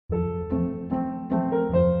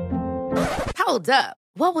Hold up.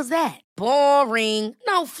 What was that? Boring.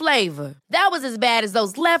 No flavor. That was as bad as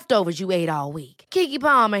those leftovers you ate all week. Keke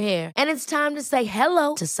Palmer here, and it's time to say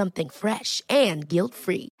hello to something fresh and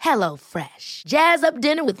guilt-free. Hello Fresh. Jazz up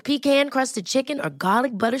dinner with pecan-crusted chicken or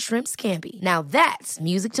garlic butter shrimp scampi. Now that's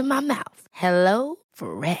music to my mouth. Hello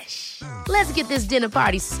Fresh. Let's get this dinner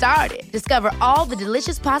party started. Discover all the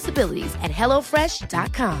delicious possibilities at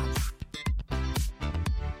hellofresh.com.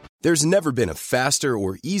 There's never been a faster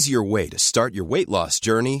or easier way to start your weight loss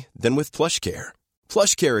journey than with PlushCare.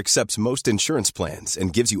 PlushCare accepts most insurance plans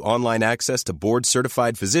and gives you online access to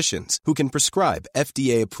board-certified physicians who can prescribe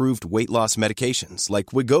FDA-approved weight loss medications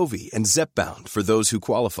like Wegovy and Zepbound for those who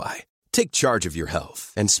qualify. Take charge of your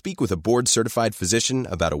health and speak with a board-certified physician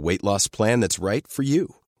about a weight loss plan that's right for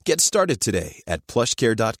you. Get started today at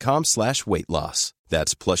plushcare.com/weight-loss.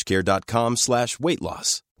 That's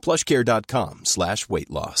plushcare.com/weight-loss.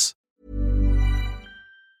 plushcare.com/weight-loss.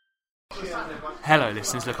 Hello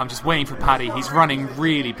listeners, look, I'm just waiting for Paddy. He's running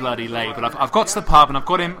really bloody late, but I've got to the pub and I've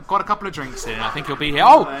got a couple of drinks in, and I think he'll be here.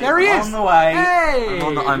 Oh, there he is! On the way. Hey!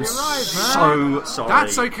 I'm so sorry.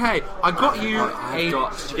 That's okay. I got you Did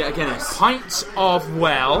you get a Guinness? pint of,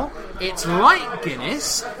 well, it's like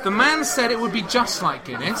Guinness. The man said it would be just like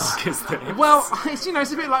Guinness. Well, it's a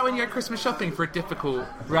bit like when you go Christmas shopping for a difficult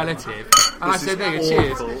relative. And I said, there you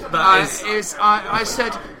go, cheers. I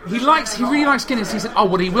said, he really likes Guinness. He said, oh,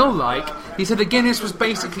 what he will like, he said the Guinness was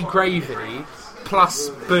basically gravy plus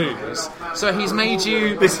booze. So he's made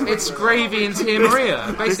you, it's gravy and Tia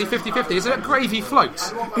Maria, basically 50-50. It's a gravy float.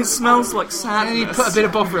 It smells like sadness. And he put a bit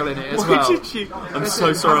of Bovril in it as well. I'm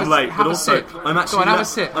so sorry I'm late, but also I'm actually have a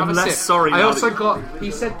sip. I'm less sorry. I also got, he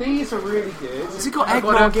said these are really good. Has it got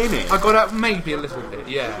eggnog in it? I got maybe a little bit,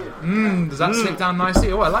 yeah. Does that slip down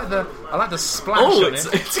nicely? Oh, I like the splash on it.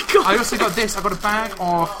 I also got this. I got a bag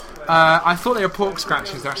of, I thought they were pork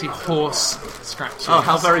scratches. They're actually horse scratches. Oh,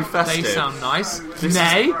 how very festive. They sound nice.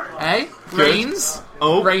 Nay, eh? Reins.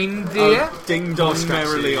 Oh. Reindeer. Ding dong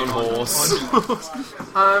merrily on horse.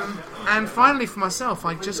 And finally for myself,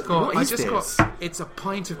 I just got it's a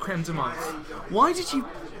pint of creme de menthe. Why did you...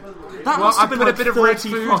 That Well, must I have been put like a bit of red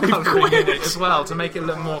food colouring in quid. it as well to make it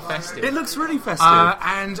look more festive. It looks really festive.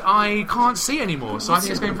 And I can't see anymore, so I think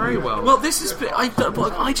it's going very well. Well, this is... I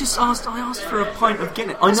asked for a pint of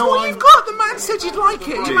Guinness. I That's know what you've got. The man said you'd like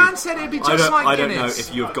it. The man said it'd be just like I Guinness. don't know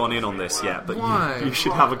if you've gone in on this yet, but Why? you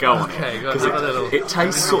should have a go on Okay, it. go Because have a little. it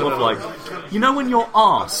tastes sort of like... You know when your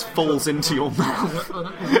arse falls into your mouth?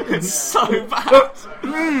 It's so bad.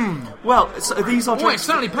 Well, so these are Oh, drinks... it's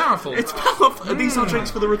certainly powerful. It's powerful. These are drinks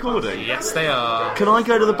for the recording. Yes, they are. Can I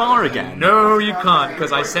go to the bar again? No, you can't,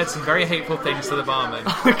 because I said some very hateful things to the barman. And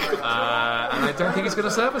I don't think he's going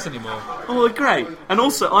to serve us anymore. Oh, great. And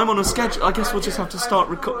also, I'm on a schedule. I guess we'll just have to start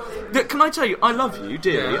Can I tell you, I love you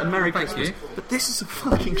dearly, and Merry thank Christmas. you. But this is a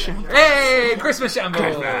fucking shambles. Hey, Christmas shambles!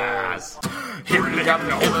 Christmas.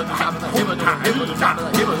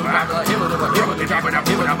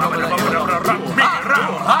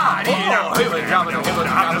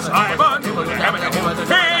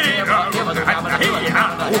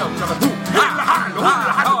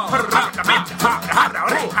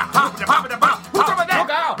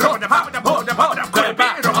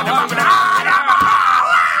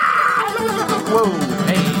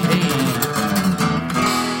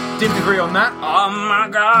 Didn't agree on that. Oh my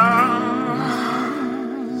god.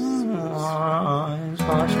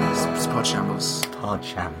 Pod shambles. Pod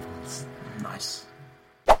shambles. Nice.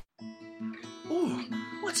 Oh,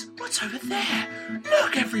 what's over there?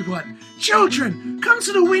 Look, everyone! Children, come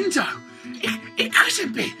to the window! It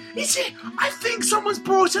couldn't be, is it? I think someone's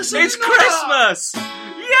brought us It's another. Christmas!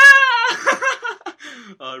 Yeah!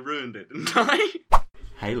 I ruined it, didn't I?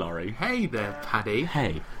 Hey, Laurie. Hey there, Paddy.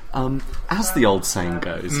 Hey, as the old saying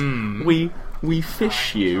goes, we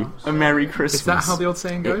fish you a Merry Christmas. Is that how the old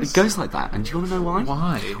saying goes? It goes like that, and do you want to know why?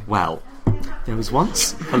 Why? Well, there was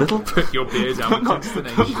once a little... Put your beer down in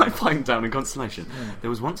consternation. Put my pint down in consternation. Yeah. There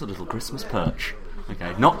was once a little Christmas perch.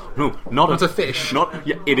 Okay, not a fish.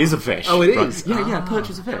 It is a fish. Oh, it right? is? Yeah, perch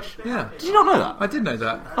is a fish. Yeah. Did you not know that? I did know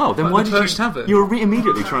that. Oh, then Like why the did Perch Tavern. you were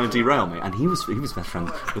immediately trying to derail me? And he was best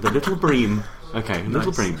friend with a little bream. Okay, a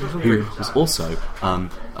little bream who was also a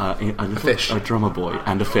fish, a drummer boy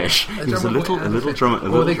and a fish. He was a little drummer.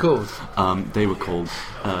 What were they called? They were called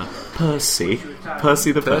Percy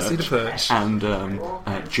the Perch, and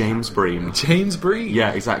James Bream. James Bream.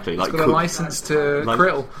 Yeah, exactly. He's got a license to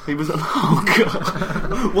krill. He was. Oh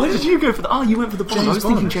god! Why did you go for the? Oh, you went for the Bond. I was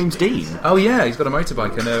thinking James Dean. Oh yeah, he's got a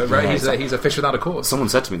motorbike and he's a fish without a cause. Someone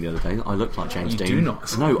said to me the other day, I look like James Dean. You do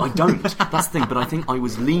not. No, I don't. That's the thing. But I think I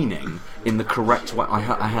was leaning in the correct correct way. I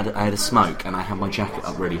had a smoke, and I had my jacket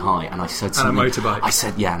up really high, and I said something. And a motorbike. I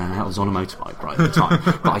said, yeah, and I was on a motorbike right at the time.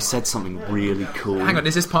 But I said something really cool. Hang on,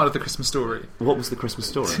 is this part of the Christmas story? What was the Christmas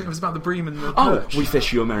story? It was about the bream and the perch. We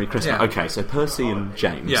fish you a Merry Christmas. Yeah. Okay, so Percy and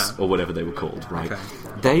James, or whatever they were called, right? Okay.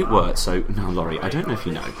 They were, so, now Laurie, I don't know if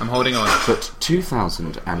you know. I'm holding on. But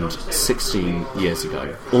 2016 years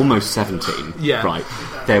ago, almost 17, right,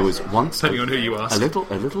 there was once... Depending on who you ask. A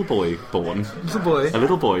little boy born. A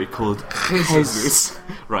little boy called Jesus.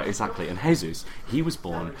 Right, exactly. And Jesus, he was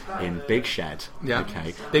born in Big Shed. Yeah.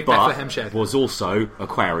 Okay. Big Bethlehem Shed. Was also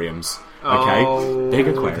aquariums. Okay, big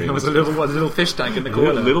aquarium. There was a little fish tank in the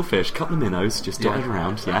corner. Little fish, couple of minnows just dotted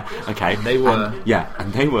around. Yeah, okay. And they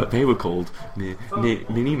were they were called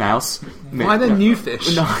Minnie Mouse. Why are they new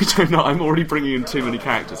fish? No, I don't know. I'm already bringing in too many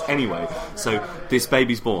characters. Anyway, so this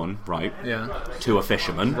baby's born, right? Yeah. To a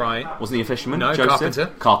fisherman. Right. Wasn't he a fisherman? No,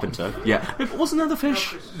 Joseph? Carpenter. Yeah. But wasn't that the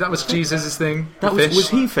fish? That was Jesus' thing.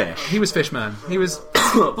 Was he fish? He was fishman. He was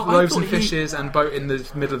loaves and fishes and boat in the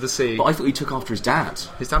middle of the sea. But I thought he took after his dad.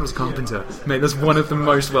 His dad was a carpenter. Mate, that's one of the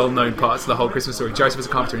most well-known parts of the whole Christmas story. Joseph was a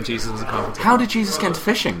carpenter and Jesus was a carpenter. How did Jesus get into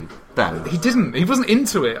fishing, then? He didn't. He wasn't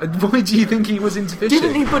into it. Why do you think he was into fishing?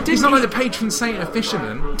 Didn't he? But he's not like the patron saint of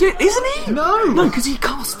fishermen. Isn't he? No. No, because he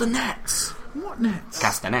cast the nets. What nets?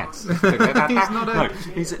 Cast the nets. He's not a...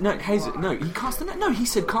 he cast the net. No, he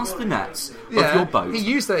said cast the nets of your boat. He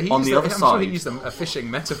used that. On the other side. I'm sure he used a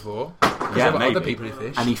fishing metaphor. Yeah, there were maybe. Other people who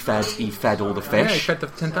fish. And he fed all the fish. Yeah, he fed the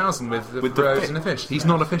 10,000 with the rows and the fish. He's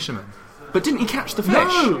not a fisherman. But didn't he catch the fish?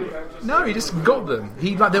 No, he just got them.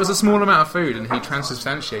 There was a small amount of food, and he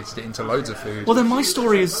transubstantiated it into loads of food. Well, then my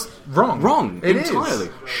story is wrong. It entirely.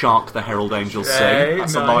 Is. Shark the Herald Angels Sing.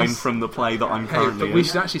 That's a line from the play that I'm currently but we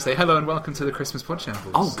should actually say hello and welcome to the Christmas Pod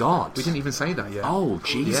Shambles. Oh God, we didn't even say that yet. Oh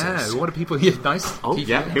Jesus. Yeah, what do people? Yeah, nice. Oh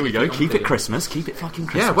yeah, here we go. Keep it Christmas. Keep it fucking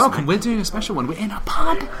Christmas. Yeah, welcome. Mate. We're doing a special one. We're in a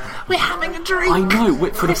pub. We're having a drink. I know.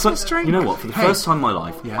 For the first drink. You know what? For the first time in my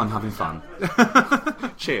life, I'm having fun.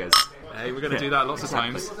 Cheers. Hey, we're going to do that lots of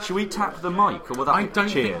times. Should we tap the mic, or will that? I don't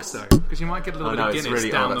think so, because you might get a little bit of Guinness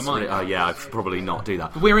down the mic. Yeah, I should probably not do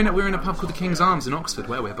that. But we're in a pub called the King's Arms in Oxford,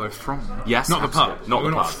 where we're both from. Yes, not absolutely. the pub. Not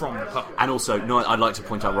we're the not pub. from the pub. And also, no, I'd like to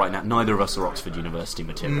point out right now, neither of us are Oxford University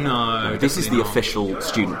material. No, this is the not. Official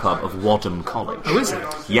student pub of Wadham College. Oh, is it?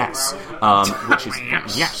 Yes, which is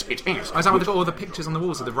yes, it is. Oh, is that where they've got all the pictures on the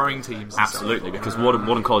walls of the rowing teams? Absolutely, because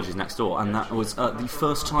Wadham College is next door, and that was the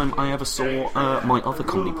first time I ever saw my other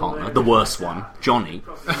comedy partner, the worst one, Johnny,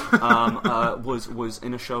 was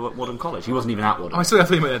in a show at Wadham College. He wasn't even at Wadham. Oh, I saw that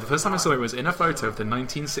thing there. The first time I saw him was in a photo of the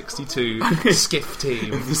 1962 skiff team.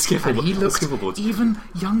 The skiff, and he looked even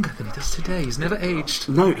younger than he does today. He's never aged.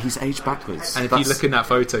 No, he's aged backwards. And if you look in that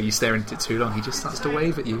photo, you stare into it too long, he just starts to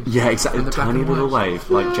wave at you. Yeah, exactly. A tiny little wave,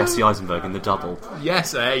 like Jesse Eisenberg in The Double.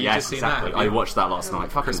 Yes, you just seen exactly. that. I watched that last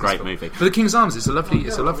night. Fucking Christmas great movie. But the King's Arms is a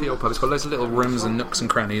lovely old pub. It's got loads of little rooms and nooks and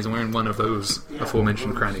crannies, and we're in one of those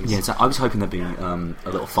aforementioned crannies. Yeah, so I was hoping there'd be a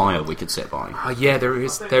little fire we could sit by. Yeah, there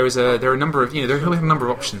are a number of we have a number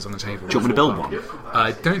of options on the table. Do you want me to build one?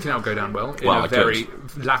 I don't think that would go down well. In a very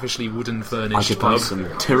lavishly wooden furnished I could buy some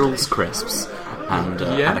Tyrrell's crisps and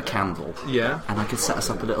a candle. Yeah. And I could set us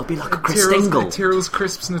up a little. It'd be like a Christingle. Tyrrell's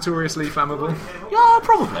crisps notoriously flammable. Yeah,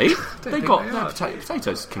 probably.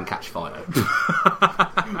 Potatoes can catch fire.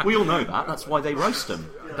 We all know that. That's why they roast them.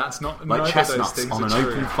 That's not like chestnuts on an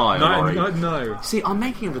open fire. No. See, I'm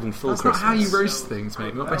making everything full. That's Christmas. not how you roast things,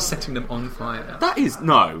 mate. Not by setting them on fire. That is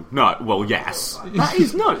no. Well, yes. That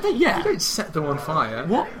is no. Yeah. You don't set them on fire.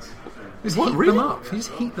 What? Just heat them up. You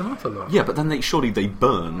just heat them up a lot. Yeah, but then they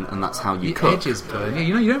burn, and that's how you cook. The edges burn.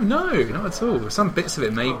 Yeah, you don't know. Not at all. Some bits of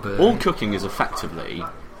it may burn. All cooking is effectively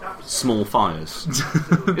small fires.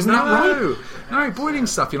 Isn't that right? No, boiling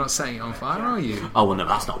stuff, you're not setting it on fire, are you? Oh, well, no,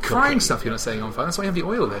 that's not cooking. Frying stuff, you're not setting on fire. That's why you have the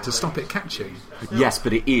oil there, to stop it catching. Yes,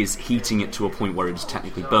 but it is heating it to a point where it is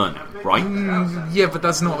technically burning, right? Yeah, but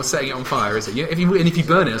that's not setting it on fire, is it? If you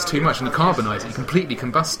burn it, it's too much, and you carbonise it, you completely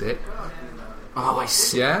combust it. Oh, I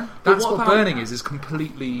see. Yeah? That's what burning is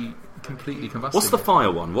completely combusting. What's the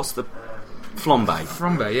fire one? What's the... Flambe.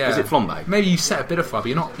 Flambe, yeah. Is it flambe? Maybe you set a bit of fire, but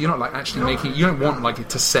you're not like actually making. You don't want like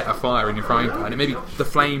to set a fire in your frying pan. Maybe the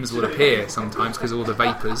flames will appear sometimes because of all the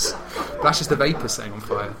vapours. But that's just the vapours setting on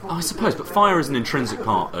fire. I suppose, but fire is an intrinsic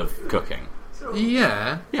part of cooking.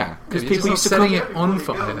 Yeah. Yeah, because people used to setting it on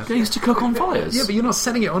fire. They used to cook on fires. Yeah, but you're not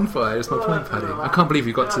setting it on fire. That's my point, Paddy. I can't believe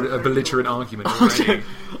you got to a belligerent argument already.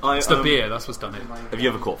 It's the beer. That's what's done it. Have you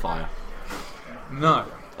ever caught fire? No.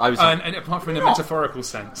 And apart from in a metaphorical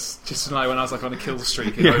sense, just like when I was like on a kill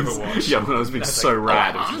streak in Overwatch. Yeah, when I was being so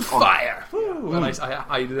rad. On fire! And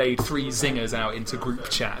I laid 3 zingers out into group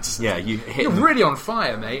chats. Yeah, you're really on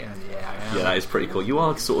fire, mate. And yeah, I Yeah, that is pretty cool. You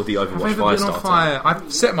are sort of the Overwatch I've fire been on starter. fire.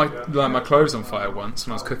 I've set my clothes on fire once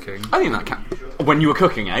when I was cooking. I think that when you were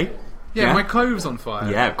cooking, eh? Yeah, my clothes on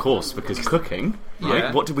fire. Yeah, of course, because cooking. Right?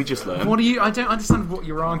 Yeah. What did we just learn? I don't understand what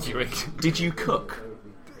you're arguing. Did you cook?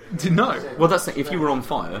 No. Well, that's the, if you were on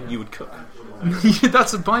fire, you would cook.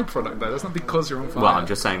 That's a byproduct, though. That's not because you're on fire. Well, I'm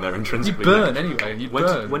just saying they're You intrinsically. burn anyway. You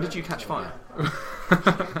burn. When did you catch fire?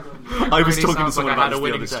 I was talking to someone like I had about a this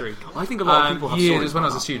winning the other day. streak. I think a lot of people have Yeah, stories it was when I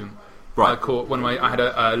was about a student. Right. I caught I had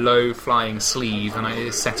a low flying sleeve and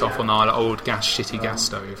it set off on our old shitty gas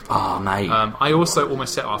stove. Oh, mate. I also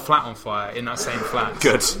almost set our flat on fire in that same flat.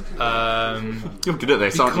 Good. You're good at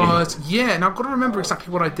this, aren't you? Because and I've got to remember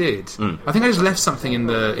exactly what I did. I think I just left something in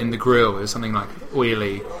the grill. It was something like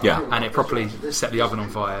oily. Yeah. And it properly set the oven on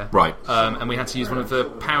fire. Right. And we had to use one of the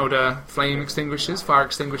powder flame extinguishers, fire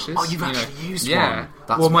extinguishers. Oh, you've actually used yeah. one.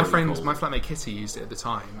 That's well, my pretty friend, cool. my flatmate Kitty used it at the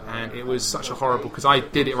time, and it was such a horrible because I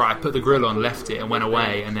did it right. I put the grill on, left it, and went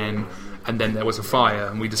away, and then there was a fire,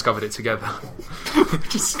 and we discovered it together.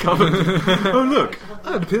 Discovered. Oh, look.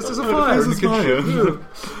 Oh, there's a fire in the kitchen.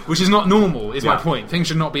 Which is not normal, is my point. Things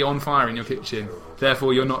should not be on fire in your kitchen.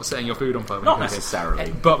 Therefore, you're not setting your food on fire. when Not you're cooking.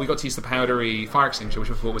 necessarily. But we got to use the powdery fire extinguisher,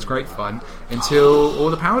 which I thought was great fun, until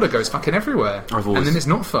all the powder goes fucking everywhere. And then it's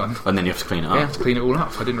not fun. And then you have to clean it up. Yeah, you have to clean it all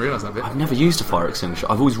up. I didn't realise that bit. I've never used a fire extinguisher.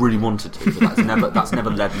 I've always really wanted to, but that's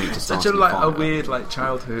never led me to Such starting a fire. weird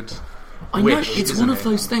childhood. I know, wish, it's isn't one of it?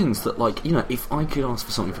 those things that, if I could ask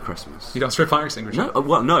for something for Christmas... You'd ask for a fire extinguisher?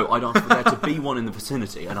 No, I'd ask for there to be one in the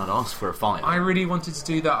vicinity, and I'd ask for a fire. I really wanted to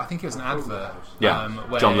do that. I think it was an advert. Yeah,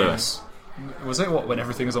 where, John Lewis. Was it when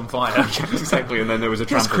everything was on fire? Exactly, and then there was a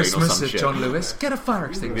Here's trampoline or Christmas some at shit. John Lewis. Get a fire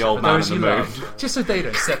extinguisher The old for man those in you the moon. love, just so they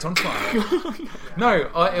don't set on fire. No,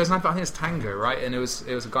 it was an advert. I think it's Tango, right? And it was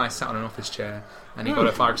a guy sat on an office chair, and he got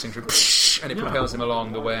a fire extinguisher, and it propels him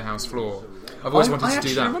along the warehouse floor. I've always wanted to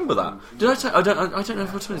do that. I remember that. Did I tell? I don't know if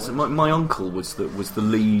I told you this. My uncle was the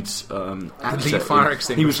lead actor. lead fire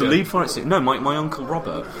extinguisher. He was the lead fire extinguisher. No, my uncle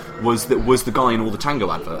Robert was the guy in all the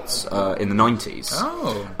Tango adverts in the 90s.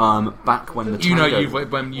 Oh. Back when the Tango,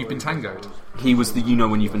 when you've been tangoed. he was the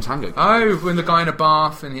when you've been tangoed. Oh, when the guy in a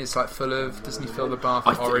bath and it's like full of, doesn't he fill the bath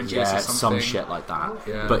with oranges or something? some shit like that.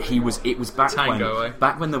 Yeah. But it was back Tango, when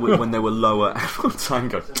back when there were lower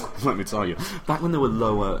Tango. Let me tell you, back when there were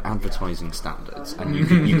lower advertising standards and you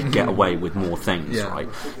could get away with more things, Yeah. right?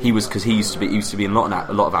 He used to be in a lot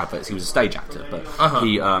of adverts. He was a stage actor, but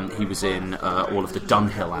he was in all of the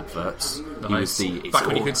Dunhill adverts. Nice. He was Back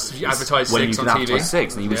when you could advertise when cigs you on could TV. advertise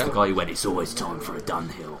cigs, and he was Yeah. the guy who went, "It's always time for a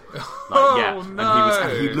Dunhill." Oh,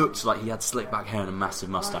 and he looked like he had slick back hair and a massive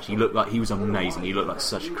moustache. He looked like he was amazing. He looked like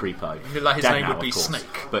such a creepo. He looked like his Dead name now, would be of course.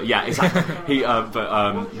 Snake. But yeah, exactly.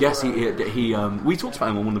 Yes, he we talked about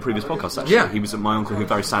him on one of the previous podcasts. Actually, Yeah. he was my uncle who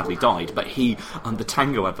very sadly died. But he the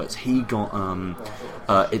Tango adverts, he got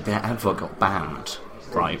their advert got banned.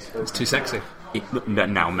 Right, It's too sexy.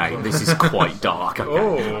 now, mate, this is quite dark, okay?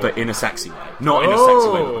 Oh. But in a sexy way, not in a sexy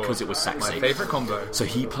way, but because it was sexy. My favourite combo. So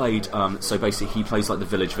he played. So basically, he plays like the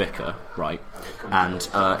village vicar, right? And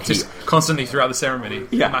he Just constantly throughout the ceremony.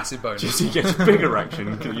 yeah, Massive bonus. Just he gets a big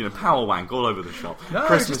erection, power wank all over the shop. No,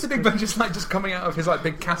 just a big bone, just coming out of his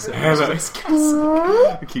big cassette.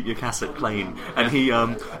 Keep your cassette playing. And he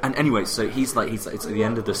and anyway, so he's it's at the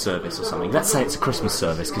end of the service or something. Let's say it's a Christmas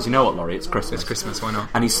service because you know what, Laurie, it's Christmas. It's Christmas, why not?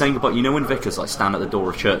 And he's saying goodbye. You know when vicars stand at the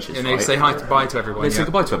door of churches, And right? they say bye to everyone. They say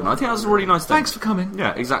goodbye to everyone. I think that's a really nice thing. Thanks for coming.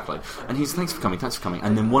 Yeah, exactly. And he's thanks for coming.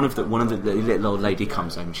 And then one of the little old lady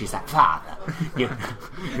comes home and she's like, "Father,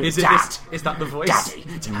 Is that the voice? Daddy,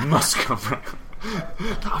 you must come round."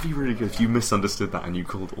 That'd be really good if you misunderstood that and you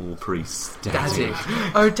called all priests Daddy.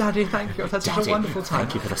 Oh, Daddy, thank you. That's such a Daddy, wonderful time.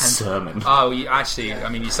 thank you for the sermon. Oh, you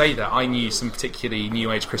say that. I knew some particularly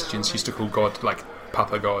New Age Christians who used to call God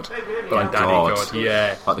Papa God, but like Daddy God.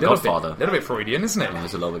 Yeah, Like the Godfather. A little bit Freudian, isn't it?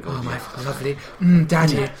 There's a lot of good. Oh my lovely,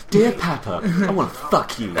 Daddy. Dear Papa, I want to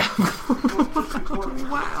fuck you.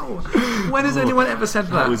 Wow. When has anyone ever said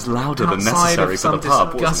that? That was louder than Outside necessary of some for the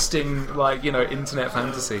pub, wasn't it? disgusting, internet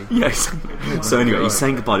fantasy. Yes. So anyway, he's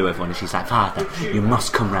saying goodbye to everyone, and she's like, "Father, you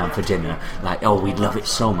must come round for dinner. We'd love it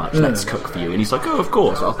so much. Let's cook for you." And he's like, "Oh, of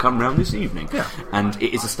course, I'll come round this evening." Yeah. And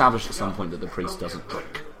it is established at some point that the priest doesn't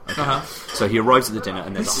drink. Okay. So he arrives at the dinner,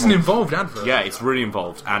 and there's This a is an whole- involved advert. Yeah, it's really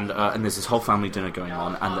involved, and there's this whole family dinner going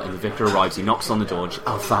on, and the vicar arrives. He knocks on the door. And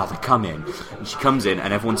 "Oh, Father, come in." And she comes in,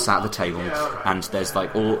 and everyone's sat at the table, and there's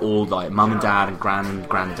all mum and dad and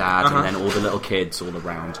granddad, and then all the little kids all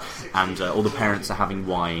around, and all the parents are having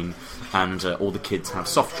wine, and all the kids have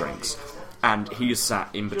soft drinks. And he is sat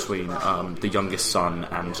in between the youngest son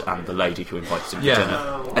and the lady who invited him to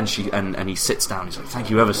dinner. And he sits down. He's like, "Thank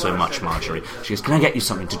you ever so much, Marjorie." She goes, "Can I get you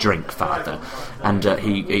something to drink, Father?" And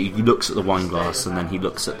he looks at the wine glass, and then he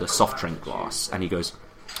looks at the soft drink glass, and he goes,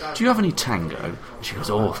 "Do you have any Tango?" And she goes,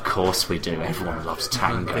 "Oh, of course we do. Everyone loves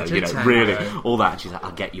Tango. You know, Tango. really, all that." And she's like,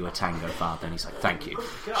 "I'll get you a Tango, Father." And he's like, "Thank you."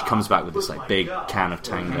 She comes back with this like big can of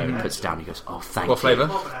Tango, puts it down. He goes, "Oh, thank you." What flavour?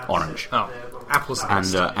 Orange. Oh, apple's the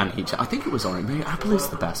best. And I think it was orange. Maybe apple is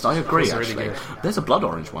the best. I agree. Apple's Actually, really good. there's a blood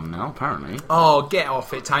orange one now. Apparently. Oh, get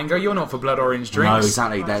off it, Tango. You're not for blood orange drinks. No,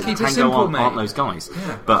 exactly. Keep Tango it simple, aren't mate. those guys.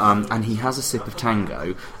 Yeah. But and he has a sip of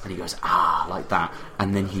Tango, and he goes, "Ah," like that,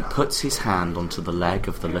 and then he puts his hand onto the leg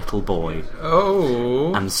of the little boy.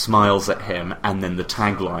 Oh. And smiles at him, and then the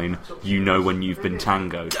tagline, "You know when you've been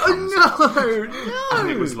tangoed." Oh, no! And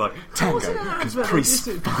it was like, Tango, because priests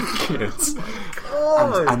fuck kids.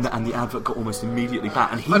 And the advert got almost immediately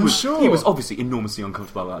back, and he was obviously enormously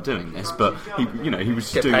uncomfortable about doing this, but he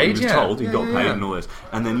was Get doing paid, what he was yeah. told, he got paid Yeah. and all this,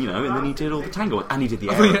 and then he did all the Tango, and he did the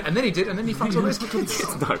aero. And then he fucked all those kids.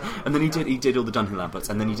 No, and then he did all the Dunhill adverts,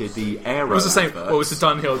 and then he did the aero. It was the same. adverts. What was the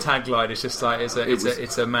Dunhill tagline? It's just like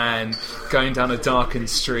it's a man going down a darkened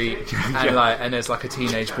street, and there's like a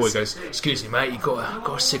teenage boy goes, "Excuse me, mate, you got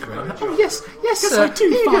a cigarette?" I'm like, "Oh yes, sir. I do,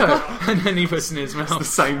 Here you Father." go." And then he puts it in his mouth. the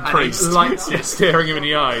same and priest. he lights it, staring him in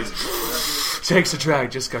the eyes. Takes a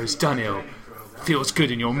drag, just goes, "Dunhill, feels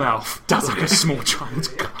good in your mouth." Does like a small child's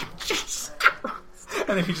cock.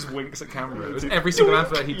 And then he just winks at camera. It was every single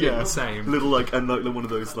advert he did the same. Little like one of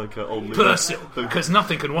those like old Persil, because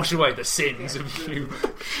nothing can wash away the sins of you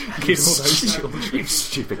kill all those children. You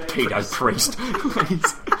stupid pedo priest.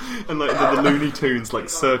 and then the Looney Tunes like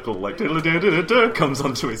circle like comes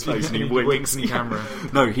onto his face and he winks in camera.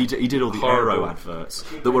 No, he did all the Horrible. Aero adverts.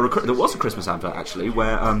 There was a Christmas advert actually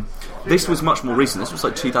where this was much more recent. This was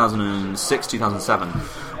like 2006, 2007.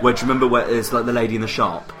 Where do you remember where there's like the lady in the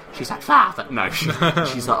shop? She's like, "Father." No, she's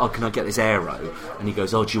like, "Oh, can I get this Aero?" And he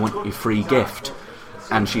goes, "Oh, do you want your free gift?"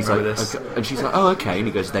 And she's like, okay. "Oh, okay." And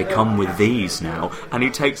he goes, "They come with these now." And he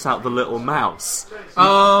takes out the little mouse.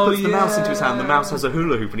 Puts the mouse into his hand. The mouse has a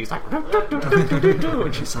hula hoop, and he's like,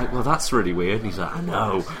 and she's like, "Well, that's really weird." And he's like, "I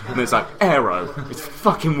know." And it's like, "Aero." It's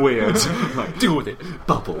fucking weird. Like, Deal with it.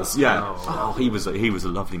 Bubbles. Yeah. Oh, he was a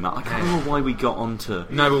lovely man. I can't remember why we got onto.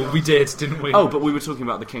 No, well, we did, didn't we? Oh, but we were talking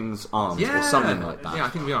about the King's Arms or something like that. Yeah, I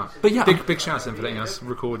think we are. But yeah, big shout out to them for letting us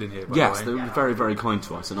record in here. By yes, the they way. were very, very kind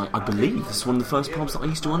to us, and I believe this is one of the first pubs that I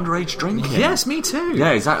used to underage drink in. Yes, me too. Yeah,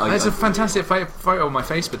 exactly. There's a fantastic photo on my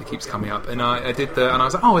Facebook that keeps coming up, and I did and I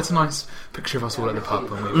was like, "Oh, it's a nice picture of us all at the pub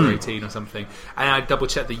when we were 18 or something." And I double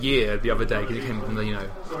checked the year the other day because it came from the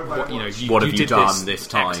What have you did done this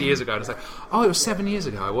time? X years ago. And I was like, "Oh, it was 7 years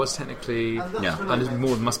ago. I was technically and it's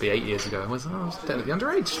more must be 8 years ago. I was technically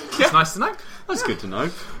underage. It's nice to know. That's good to know.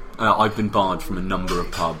 I've been barred from a number of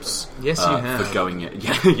pubs. Yes, you have. For going in.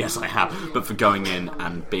 Yeah, yes, I have. But for going in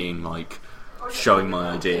and being like showing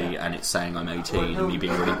my ID and it's saying I'm 18 and me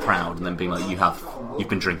being really proud and then being like, you've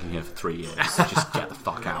been drinking here for 3 years. Just get the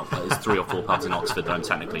fuck out. There's 3 or 4 pubs in Oxford that I'm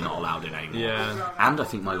technically not allowed in anymore. Yeah. And I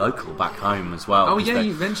think my local back home as well. Oh yeah,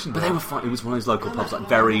 you mentioned But that. they were fun. It was one of those local pubs, like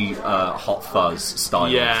very hot fuzz style.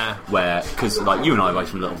 Yeah. Where, because like you and I are both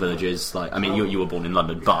from little villages. Like, I mean, you were born in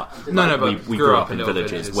London, but No, like, but we grew up in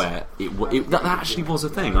villages where that actually was a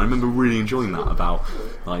thing. I remember really enjoying that about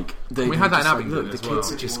like We had that in Abingdon the as kids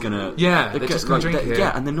well. are just gonna they're just gonna drink here.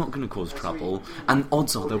 Yeah, and they're not gonna cause trouble. And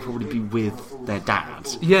odds are they'll probably be with their dad.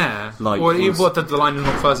 Yeah. Like, or was- what the line in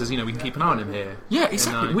North Fuzz is, we can keep an eye on him here. Yeah,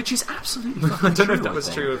 exactly. And, Which is absolutely. I don't know if that I was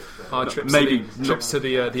think. true of our trips. Maybe trips to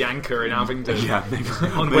the Anchor in Abingdon. Yeah, maybe,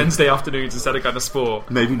 on Wednesday afternoons instead of going to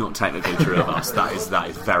sport. Maybe not technically true of us. That is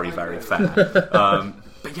very, very fair.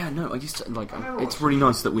 But yeah, no, I used to like. It's really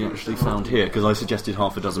nice that we actually found here because I suggested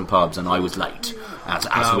half a dozen pubs and I was late, as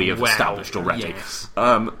we have established already. Yes.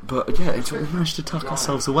 But yeah, we managed to tuck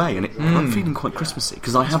ourselves away, and I'm feeling quite Christmassy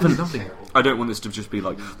because I haven't. lovely. I don't want this to just be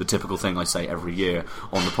like the typical thing I say every year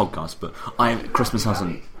on the podcast, but Christmas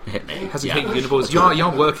hasn't hit me. Hasn't hit you in the balls.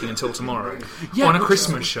 You're working until tomorrow on a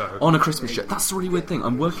Christmas show. On a Christmas show. That's the really weird thing.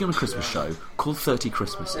 I'm working on a Christmas show called 30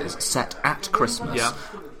 Christmases, set at Christmas. Yeah.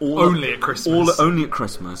 Only at Christmas. Only at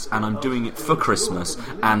Christmas, and I'm doing it for Christmas,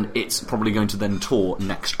 and it's probably going to then tour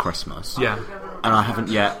next Christmas. Yeah. and I haven't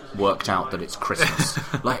yet worked out that it's Christmas.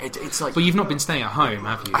 Like it's like. But you've not been staying at home,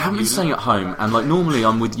 have you? I haven't been staying at home, and like normally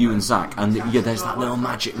I'm with you and Zach, and there's that little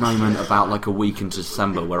magic moment about like a week into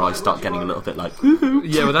December where I start getting a little bit like.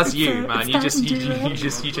 Yeah, well that's you, man. You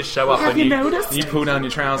just show up and you pull down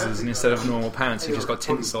your trousers, and instead of normal pants, you just got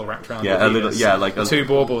tinsel wrapped around. Yeah, a little. Yeah, like two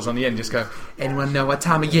baubles on the end. Just go. Anyone know what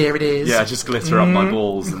time of year it is? Yeah, just glitter up my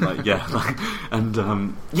balls and like and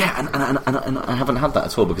I haven't had that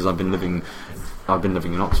at all because I've been living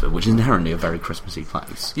in Oxford, which is inherently a very Christmassy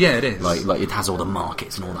place. Yeah, it is. Like it has all the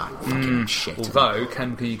markets and all that fucking shit. Although,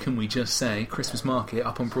 can we just say Christmas market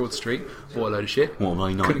up on Broad Street? What a load of shit. What have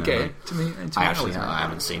I not? Couldn't get it to me. I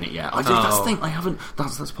haven't seen it yet. That's the thing. I haven't.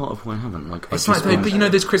 That's part of why I haven't. Like, it's like, but you know,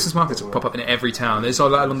 there's Christmas markets that pop up in every town. There's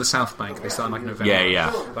like along the South Bank. They start in like November.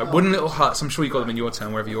 Yeah. Like wooden little huts. I'm sure you got them in your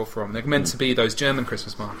town, wherever you're from. They're meant to be those German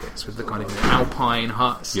Christmas markets with the kind of alpine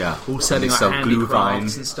huts. Yeah, all selling like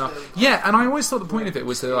handicrafts and stuff. Yeah, and I always thought the point of it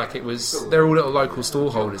was that they're all little local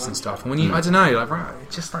stallholders and stuff. And when you, I don't know, like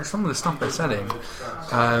just like some of the stuff they're selling,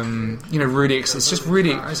 really, it's just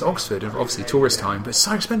really, it's Oxford, obviously tourist time, but it's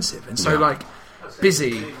so expensive and so like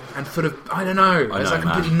busy and full of, I don't know, it's like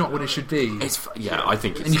completely not what it should be. I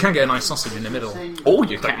think it's... And you can get a nice sausage in the middle. Oh,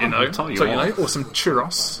 you can, or some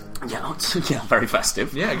churros. Yeah, very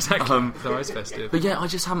festive. Yeah, exactly. They're always festive. But yeah, I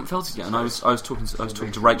just haven't felt it yet. And I was talking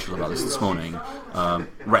to Rachel about this morning.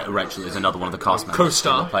 Rachel is another one of the cast members.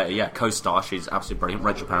 Co-star. Yeah, co-star. She's absolutely brilliant.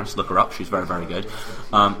 Rachel Parrish, look her up. She's very, very good.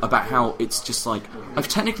 About how it's just like I've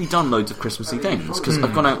technically done loads of Christmassy things because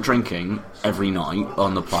I've gone out drinking every night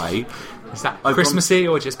on the play. Is that Christmassy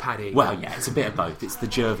or just Paddy? Well, yeah, it's a bit of both. It's the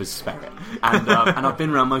Jervis spirit, and I've been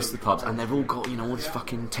around most of the pubs, and they've all got all this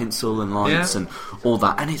fucking tinsel and lights and all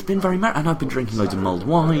that, and it's been very merry. And I've been drinking loads of mulled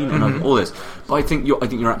wine and all this. But I think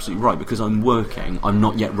you're absolutely right because I'm working. I'm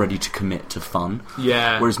not yet ready to commit to fun.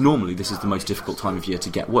 Yeah. Whereas normally this is the most difficult time of year to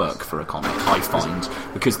get work for a comic. I find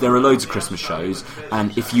because there are loads of Christmas shows,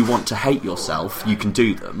 and if you want to hate yourself, you can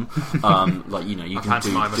do them. You can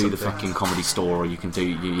do the fucking Comedy Store, or you can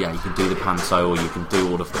do the Panto, or you can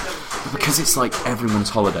do all of them. But because it's like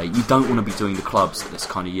everyone's holiday, you don't want to be doing the clubs at this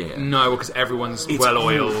kind of year. No, because everyone's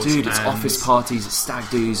well-oiled. Dude, it's office parties, it's stag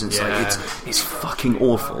do's, and it's fucking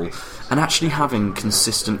awful. And actually having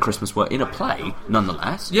consistent Christmas work in a play,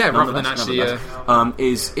 nonetheless. Yeah, rather than actually...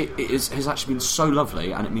 has actually been so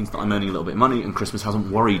lovely, and it means that I'm earning a little bit of money, and Christmas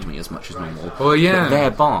hasn't worried me as much as normal. Well, yeah. But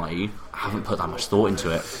thereby, I haven't put that much thought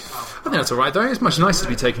into it. I think that's alright though. It's much nicer to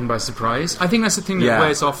be taken by surprise. I think that's the thing that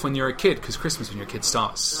wears off when you're a kid, because Christmas when you're a kid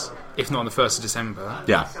starts, if not on the 1st of December,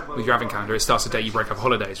 with your advent calendar, it starts the day you break up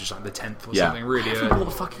holidays, which is like the 10th or something really early. I haven't bought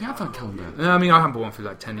a fucking advent calendar. No, I mean, I haven't bought one for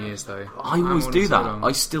like 10 years though. I always do that.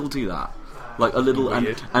 I still do that. Like a little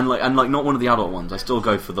and not one of the adult ones. I still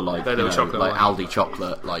go for the chocolate like one. Aldi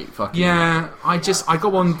chocolate, like fucking. Yeah, I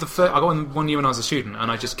got one. I got one year when I was a student, and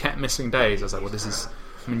I just kept missing days. I was like, well, this is.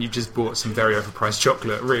 I mean, you've just bought some very overpriced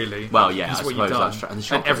chocolate, really. Well, yeah, that's I what suppose you've done. That's true. And the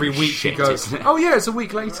chocolate every week shit, you go, oh yeah, it's a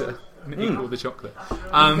week later. Equal the chocolate.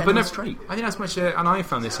 But no, straight. I think that's much. And I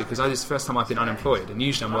found this year because this is the first time I've been unemployed, and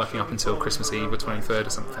usually I'm working up until Christmas Eve or 23rd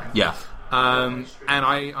or something. Yeah. And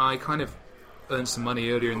I kind of earned some money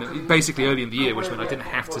earlier in the year, which meant I didn't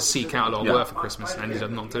have to seek out a lot of work for Christmas, and ended up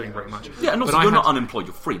not doing very much. Yeah, and also you're not unemployed;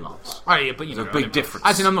 you're freelance. Oh yeah, but there's a big difference.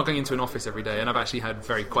 As in, I'm not going into an office every day, and I've actually had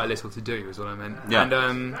quite little to do. Is what I meant. Yeah.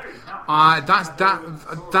 And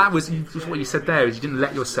that was what you said there. Is you didn't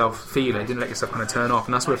let yourself feel it, didn't let yourself kind of turn off,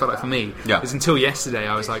 and that's what it felt like for me. Yeah. Because until yesterday,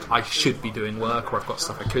 I was like, I should be doing work, or I've got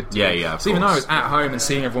stuff I could do. Yeah. So even though I was at home and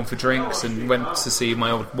seeing everyone for drinks, and went to see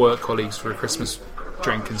my old work colleagues for a Christmas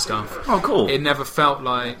drink and stuff. Oh, cool. It never felt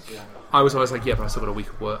like... I was always like, yeah, but I still got a week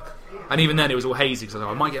of work. And even then, it was all hazy, because I was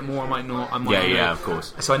like, I might get more, I might not, I might not. Yeah, of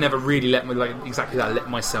course. So I never really let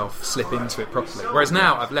myself slip into it properly. Whereas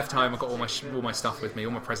now, I've left home, I've got all my stuff with me,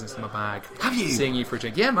 all my presents in my bag. Have you? Seeing you for a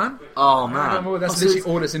drink. Yeah, man. Oh, man. That's literally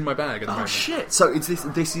all that's in my bag at the moment. Shit. So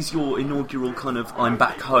this is your inaugural kind of, I'm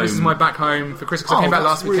back home. This is my back home for Christmas, because I came back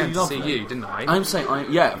last weekend to see you, didn't I? I'm saying,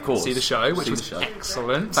 yeah, of course. See the show, which was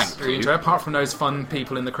excellent. Thank you. Apart from those fun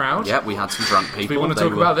people in the crowd. Yeah, we had some drunk people. Do we want to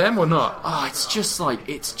talk about them or not? Oh, it's just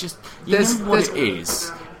you know what it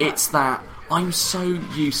is? It's that I'm so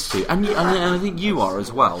used to, and I think you are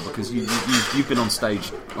as well, because you've been on stage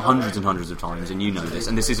hundreds and hundreds of times, and you know this,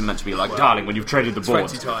 and this isn't meant to be like, darling, when you've traded the board.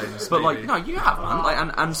 20 times. But maybe. no, you have,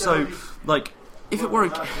 man. And so, like, if it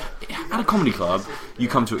were at a comedy club, you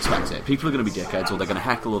come to expect it. People are going to be dickheads, or they're going to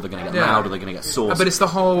heckle, or they're going to get loud, or they're going to get saucy. But it's the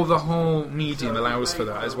whole medium allows for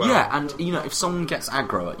that as well. Yeah, and if someone gets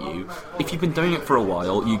aggro at you, if you've been doing it for a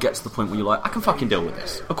while, you get to the point where you're like, I can fucking deal with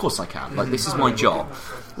this. Of course I can. Like, this is my job.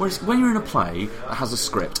 Whereas when you're in a play that has a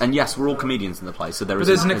script, and yes, we're all comedians in the play, so there's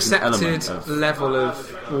an element accepted of level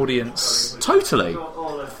of audience. Totally.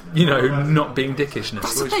 Not being dickishness.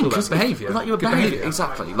 That's the thing, because behaviour. Like your behaviour,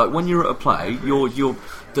 exactly. Like when you're at a play,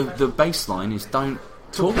 the baseline is don't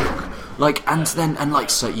talk. Like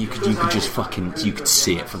so you could just you could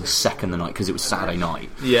see it from the second the night, because it was Saturday night.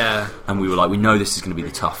 Yeah. And we were like, we know this is going to be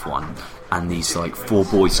the tough one. And these like 4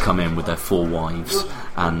 boys come in with their 4 wives,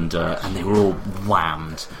 and they were all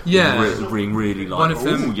whammed. Yeah, being really like, one of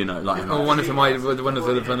them, one of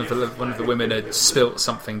the women had spilt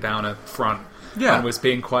something down her front. Yeah, and was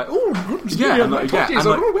being quite. And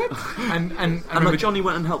Johnny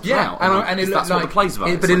went and helped her out. And it looked like what the play's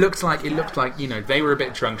about. But it looked like they were a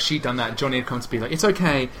bit drunk. She'd done that. And Johnny had come to be like, it's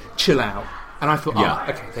okay, chill out. And I thought,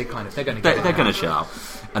 okay, they're going to chill out.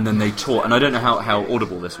 And then they taught, and I don't know how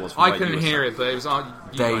audible this was. I couldn't hear it, but it was.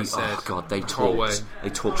 They talked. They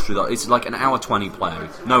talked through that. It's like an hour 20 play,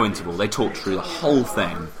 no interval. They talked through the whole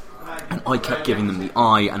thing. And I kept giving them the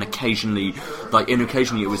eye, and occasionally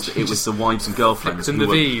it was the wives and girlfriends and the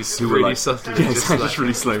V's who were really subtly, just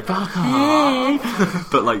really slow. Fuck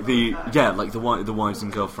off. But the wives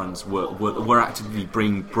and girlfriends were actively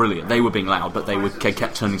being brilliant. They were being loud, but they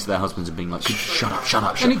kept turning to their husbands and being like, "Shut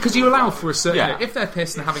up!" Because you allow for a certain. If they're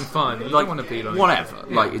pissed and having fun, you don't want to be like whatever.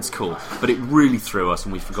 Yeah. Like, it's cool, but it really threw us,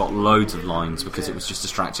 and we forgot loads of lines because it was just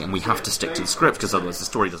distracting, and we have to stick to the script because otherwise the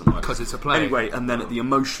story doesn't work. Because it's a play anyway. And then at the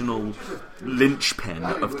emotional linchpin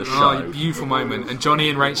of the show. Beautiful moment. And Johnny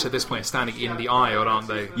and Rachel at this point are standing in the aisle, aren't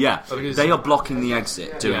they? Yeah, they are blocking the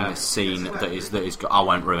exit, doing this scene that is. I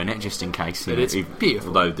won't ruin it, just in case. It's beautiful.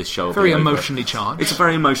 Although this show will very be emotionally over. Charged. It's a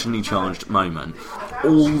very emotionally charged moment.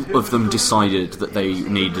 All of them decided that they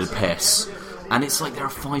needed a piss, and it's like there are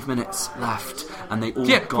 5 minutes left. And they all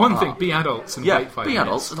got up. Be adults and wait 5 minutes. Be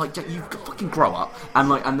adults. Like, you fucking grow up.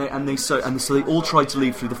 And so they all tried to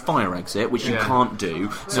leave through the fire exit, which you can't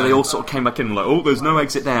do. So they all sort of came back in and like, oh, there's no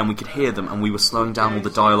exit there, and we could hear them, and we were slowing down all the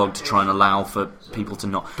dialogue to try and allow for people to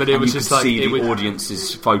not. But it was just like you could see the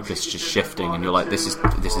audience's focus just shifting, and you're like, this is.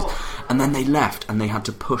 And then they left, and they had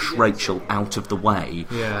to push Rachel out of the way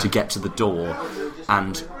to get to the door,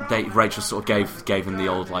 and Rachel sort of gave him the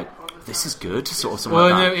old like, this is good, sort of something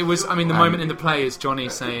like that. No, it was. I mean, the moment in the play is Johnny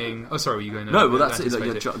saying, "Oh, sorry, were you going to?" No, well, that's it.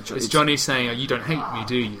 It's Johnny saying, "Oh, you don't hate me,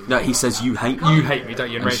 do you?" No, he says, "You hate me." You hate me, don't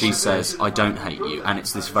you? And she says, "I don't hate you," and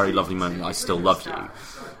it's this very lovely moment. I still love you.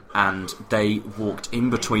 And they walked in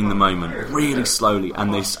between the moment really slowly,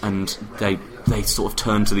 and they sort of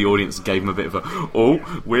turned to the audience and gave him a bit of a,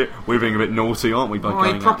 we're being a bit naughty, aren't we? By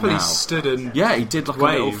going he properly out now. Stood and he did like a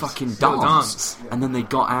little fucking dance. And then they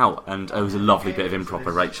got out, and it was a lovely bit of improv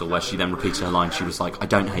by Rachel where she then repeated her line. She was like, "I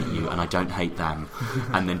don't hate you, and I don't hate them,"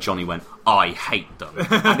 and then Johnny went, "I hate them,"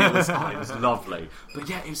 and it was lovely. But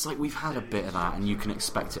yeah, it's like we've had a bit of that, and you can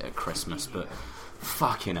expect it at Christmas, but.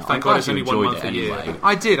 Fucking hell. Thank God it's only 1 month a year. Anyway.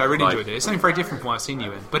 I did, I really enjoyed it. It's something very different from what I've seen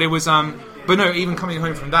you in. But it was, but no, even coming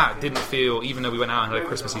home from that, didn't feel, even though we went out and had a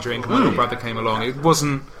Christmassy drink and my little brother came along, it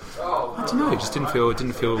wasn't, I don't know, it just didn't feel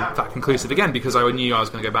that conclusive again, because I knew I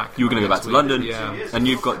was going to go back. You were going to go back to London. Yeah. And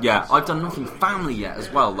you've got, I've done nothing family yet as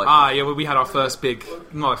well. Well, we had our first big,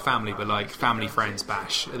 not a family, but like family friends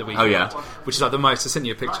bash at the weekend. Oh, yeah. Which is like the most, I sent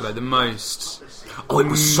you a picture, like the most... Oh, it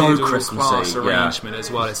was so Christmassy. Arrangement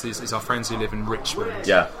as well. It's our friends who live in Richmond.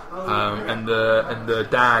 Yeah. And the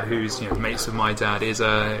dad, who's mates with my dad, is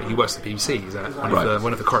he works at the BBC. He's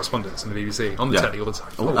one of the correspondents in the BBC on the telly all the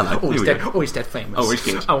time. Always dead famous. Oh, he's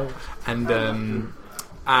good.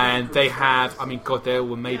 And they have, I mean, God, there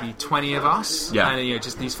were maybe 20 of us. Yeah. And,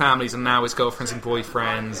 just these families, and now it's girlfriends and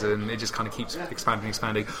boyfriends, and it just kind of keeps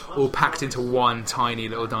expanding, all packed into one tiny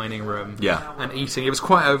little dining room. Yeah. And eating. It was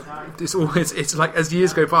quite it's like, as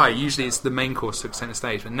years go by, usually it's the main course took centre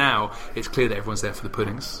stage, but now it's clear that everyone's there for the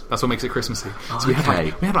puddings. That's what makes it Christmassy. So we had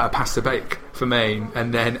like a pasta bake for main,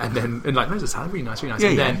 and like, there's a salad, really nice.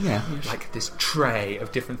 Yeah, like this tray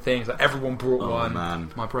of different things. Like, everyone brought one.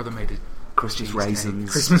 Man. My brother made it. Christmas raisins,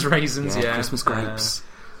 Christmas grapes,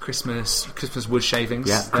 Christmas wood shavings,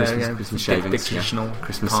 Christmas shavings, big traditional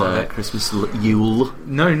Christmas Yule.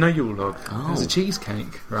 No Yule log. It was a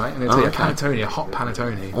cheesecake, right? And a panettone, a hot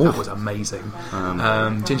panettone. That was amazing.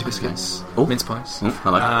 Ginger biscuits, mince pies,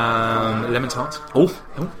 lemon tart.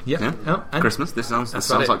 And Christmas. This sounds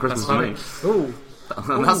like Christmas to me.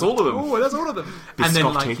 And that's all of them. Oh, that's all of them. Biscotti. And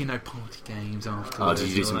then, like, you know, party games afterwards. Oh, did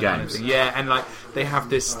you do some games? Yeah, and like they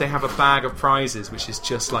have a bag of prizes which is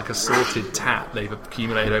just like a sorted tat they've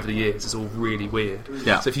accumulated over the years. It's all really weird.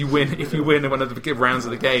 Yeah. So if you win one of the rounds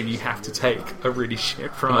of the game, you have to take a really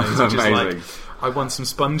shit prize, which is like, I won some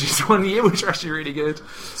sponges one year, which are actually really good.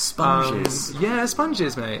 Sponges? Yeah,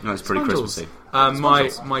 sponges, mate. No, it's pretty Spongles.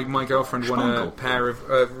 Christmassy. My girlfriend won a Spongel. pair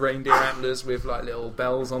of reindeer antlers with like little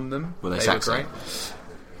bells on them. Were they were sexy? great.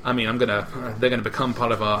 I mean, they're gonna become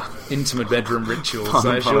part of our intimate bedroom rituals. Part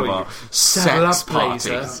I of assure our you. Saddle sex up, Blazer,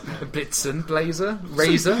 parties. Blitzen, Blazer,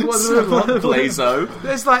 Razor. What's the Blazo.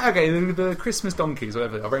 There's like the Christmas donkeys,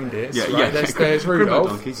 whatever, reindeers. Yeah, right? yeah. There's Criminal Rudolph.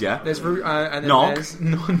 donkeys, yeah. There's and then Nog. there's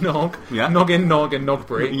Nog. Yeah. Noggin, Nog, and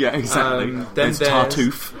Nogbury. Yeah, exactly. Then There's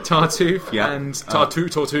Tartuffe. Yeah. and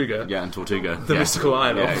Tortuga. Yeah, and Tortuga. The mystical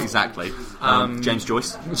island. Yeah, exactly. James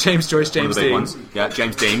Joyce. James Joyce, One James of the big Dean. ones. Yeah,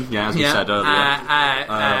 James Dean. Yeah, as we said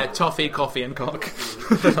earlier. Toffee, coffee, and cock.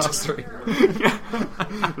 The last three.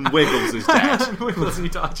 And Wiggles is dead. Wiggles who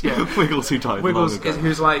died. Yeah. Wiggles who died Wiggles long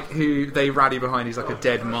ago. who they rally behind. He's like a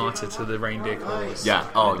dead martyr to the reindeer cause. Yeah.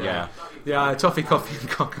 Oh, yeah. Yeah, toffee, coffee, and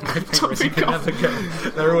cock are my favourites. Toffee, You can coffee. never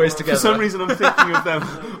get. They're always together. For some reason, I'm thinking of them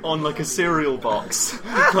on like a cereal box,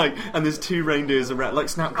 like, and there's two reindeers around, like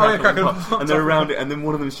Snap Crackle, Crackle and Pop, and they're around it, and then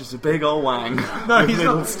one of them is just a big old wang. No, with he's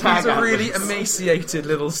little not. stag He's a really antlers. emaciated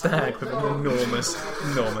little stag with an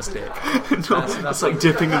enormous dick. It's like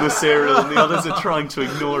dipping in the cereal, and the others are trying to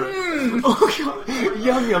ignore it. Oh god,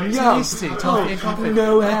 yum yum yum! Tasty toffee and coffee.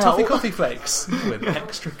 No hell. Toffee coffee flakes with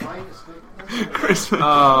extra coffee. Christmas.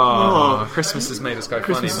 Oh, Christmas has made us go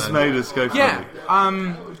Christmas funny, has man. made us go funny.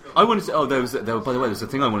 Yeah. I wanted to. Oh, by the way, there's a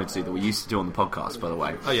thing I wanted to do that we used to do on the podcast. By the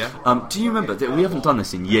way. Oh, yeah? Do you remember that we haven't done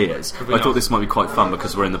this in years? we I not? thought this might be quite fun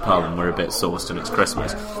because we're in the pub and we're a bit sourced and it's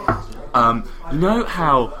Christmas. You know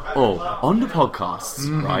how, on the podcasts,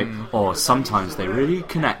 right? Or sometimes they really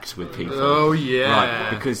connect with people. Oh, yeah. Right,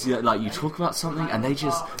 because like you talk about something and they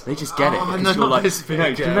just get it. Oh, Because no, you're not like, this you know,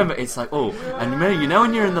 big, do you remember? It's like, and you know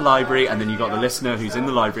when you're in the library and then you got the listener who's in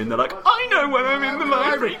the library and they're like, I know when I'm in the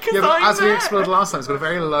library because Yeah, but I'm as we there. explored last time, it's got a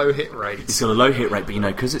very low hit rate. It's got a low hit rate, but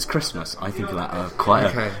because it's Christmas, I think of that quite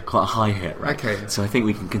a high hit rate. Okay. So I think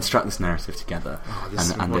we can construct this narrative together.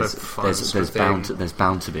 And what a fun there's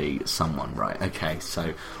bound to be someone, right? Okay,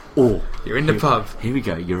 so You're in the pub. Here we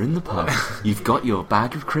go. You're in the pub. You've got your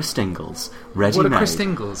bag of Christingles ready What are made.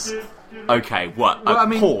 Christingles? Okay, what? Well, I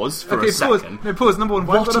mean, pause for okay, a second. Pause. No, pause. Number one,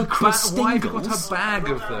 why have What you are got Christingles? a bag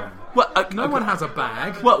of them? What? No one has a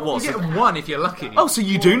bag. What? You get one if you're lucky. Oh, so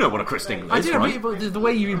you do know what a Christingle is, I do, right? but the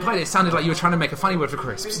way you implied it sounded like you were trying to make a funny word for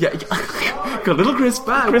crisps. Yeah, got a little crisp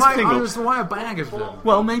Christingle. Why a bag of them?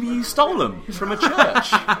 Well, maybe you stole them from a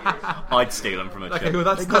church. I'd steal them from a church. Okay, well,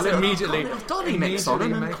 that's They got immediately- a little dolly mix on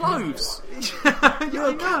them and immediately cloves. Yeah,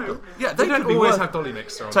 I know. Yeah, They could don't be always worth- have dolly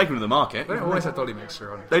mixture on. Take them to the market. They don't always have dolly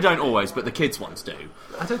mixture on. They don't always, but the kids ones do.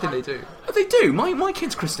 I don't think they do. Oh, they do. My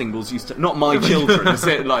kids' Christingles used to. Not my children. Is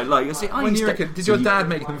it like I see? I When used you were to. a kid, did your dad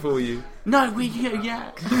make them for you? No,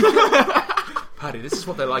 yeah. Paddy, this is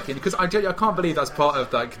what they're like, because I can't believe that's part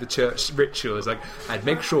of like the church rituals. Like, and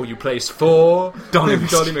make sure you place 4 dolly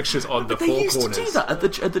mixtures on the They 4 used corners. to do that at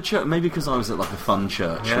the church. Maybe because I was at like a fun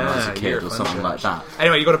church when I was a you're kid or fun something church. like that.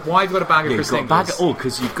 Anyway, why have you got a bag of Yeah, you've got a Christingles? bag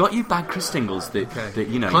because you've got your bag Christingles that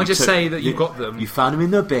you know. Can't you just took- say that you got them. You found them in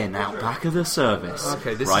the bin out back of the service.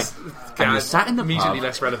 Okay, this right? is And you're sat in the immediately pub,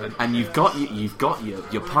 less relevant. and you've got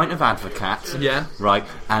your pint of Advocat. Yeah. Right,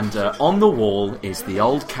 and on the wall is the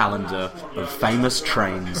old calendar of famous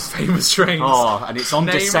trains. Famous trains. Oh, and it's on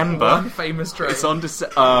Name December. one famous train. It's on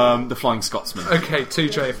the Flying Scotsman. Okay, 2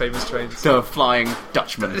 famous trains. The Flying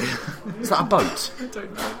Dutchman. Is that a boat? I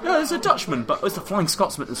don't know. No, there's a Dutchman, but it's the Flying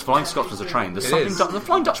Scotsman. The Flying Scotsman's a train. There's It is. the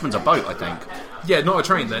Flying Dutchman's a boat, I think. Yeah, not a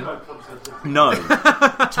train then. No,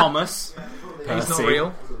 Thomas. He's not Percy.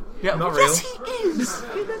 real. Yeah, Not yes, real. he is.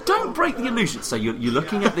 Don't break the illusion. So you're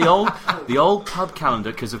looking at the old pub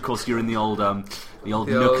calendar because of course you're in the old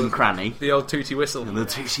nook and cranny. The old tooty whistle. The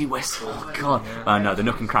Tooty Whistle. Oh, God. No, the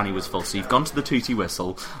Nook and Cranny was full. So you've gone to the Tooty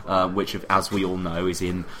Whistle, which, as we all know, is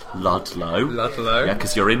in Ludlow. Ludlow. Yeah,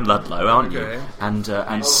 because you're in Ludlow, aren't Okay. you?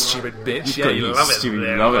 And Stupid bitch. You've Yeah, got you you love it stupid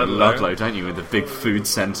there, love it, Ludlow. Ludlow, don't you? With the big food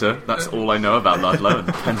centre. That's all I know about Ludlow and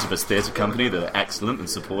the Pentibus Theatre Company. That are excellent and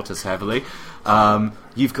support us heavily.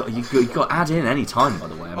 You've got to add in any time, by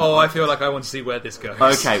the way. Oh, I feel like I want to see where this goes.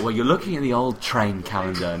 Okay, well, you're looking at the old train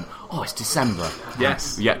calendar, and oh, it's December.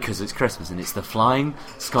 Yes. Yeah, because it's Christmas and it's the Flying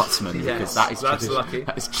Scotsman. Yes, because that's lucky.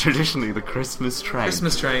 That is traditionally the Christmas train.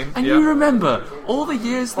 Christmas train. And you remember all the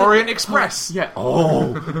years that... Orient Express. Yeah.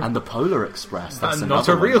 Oh, and the Polar Express. That's not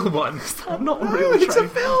a real one. Not a real train. It's a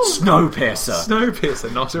film.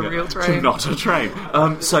 Snowpiercer, not a real train. Not a train.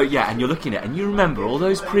 And you're looking at it, and you remember all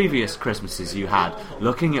those previous Christmases you had,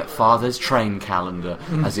 looking at Father's train calendar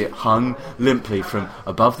as it hung limply from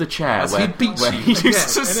above the chair where he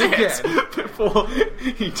used to sit before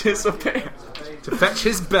he disappeared to fetch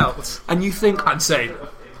his belt, and you think and say,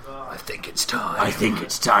 "I think it's time. I think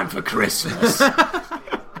it's time for Christmas."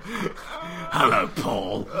 Hello,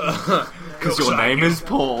 Paul. Because your name is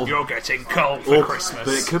Paul. You're getting cold for Christmas.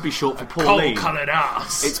 But it could be short for Pauline. Cold-coloured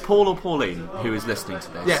ass. It's Paul or Pauline who is listening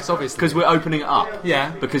to this. Yes, obviously. Because we're opening it up.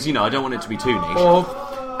 Yeah. Because, I don't want it to be too niche.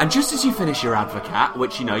 And just as you finish your Advocat,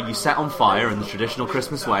 which, you set on fire in the traditional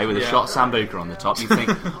Christmas way with a shot of Sambuca on the top, you think,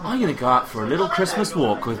 I'm going to go out for a little Christmas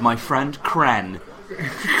walk with my friend Kren.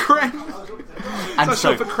 Kren? And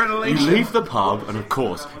so you leave the pub, and of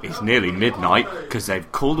course it's nearly midnight because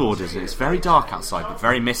they've called orders, and it's very dark outside, but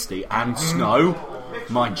very misty and snow,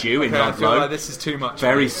 mind you, in I feel Ludlow. like this is too much.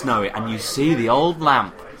 Very snowy, and you see the old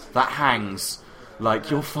lamp that hangs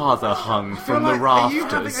like your father hung from the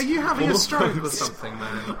rafters. Are you having a stroke or something,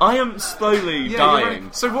 man? I am slowly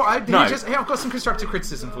dying. So what? I've got some constructive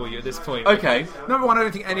criticism for you at this point. Okay. Number one, I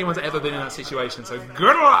don't think anyone's ever been in that situation, so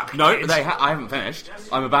good luck. No, kids. I haven't finished.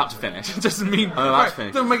 I'm about to finish. Doesn't mean I'm about to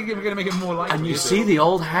finish. We're going to make it more likely. And you see the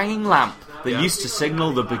old hanging lamp that used to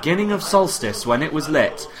signal the beginning of solstice when it was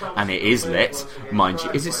lit, and it is lit, mind you.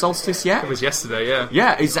 Is it solstice yet? It was yesterday, yeah.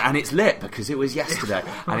 Yeah, and it's lit because it was yesterday,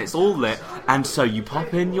 and it's all lit. And so you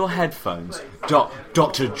pop in your headphones,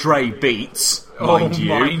 Dr. Dre Beats, mind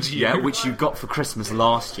you, yeah, which you got for Christmas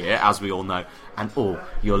last year, as we all know. And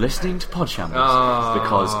you're listening to Podshambles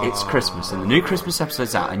because it's Christmas and the new Christmas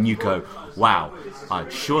episode's out, and you go, wow,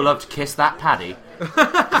 I'd sure love to kiss that Paddy.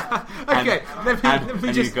 Okay, let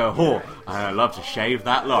me you go, I'd love to shave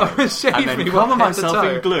that Lauren. And then cover head to myself toe.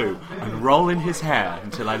 in glue and roll in his hair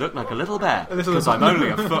until I look like a little bear. Because I'm only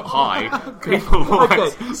a foot high. People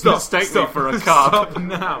always mistake me for a cub.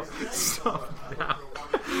 Stop now.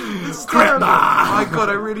 My God,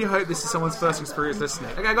 I really hope this is someone's first experience listening.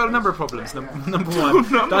 Okay, I got a number of problems. Number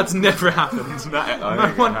one, that's never happened.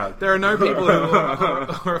 Number one, there are no people who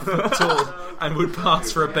are a foot tall and would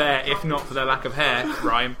pass for a bear if not for their lack of hair.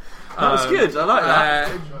 Rhyme. That was good, I like that.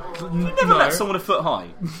 You never met someone a foot high?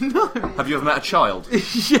 No. Have you ever met a child?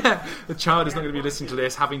 Yeah. The child is not going to be listening to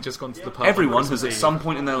this, having just gone to the pub. Everyone has at some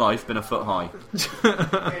point in their life been a foot high.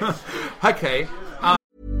 Okay.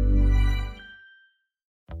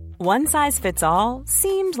 One size fits all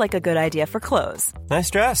seemed like a good idea for clothes.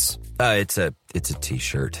 Nice dress. It's a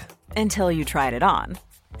t-shirt. Until you tried it on.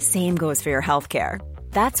 Same goes for your healthcare.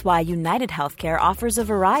 That's why United Healthcare offers a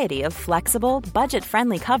variety of flexible,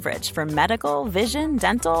 budget-friendly coverage for medical, vision,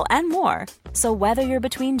 dental, and more. So whether you're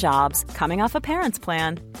between jobs, coming off a parent's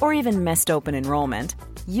plan, or even missed open enrollment,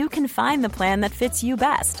 you can find the plan that fits you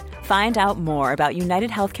best. Find out more about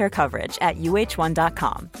United Healthcare coverage at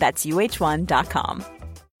uh1.com. That's uh1.com.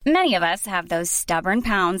 Many of us have those stubborn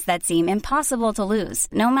pounds that seem impossible to lose,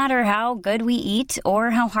 no matter how good we eat or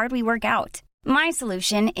how hard we work out. My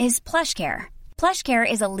solution is PlushCare.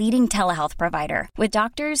 PlushCare is a leading telehealth provider with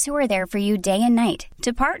doctors who are there for you day and night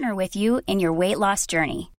to partner with you in your weight loss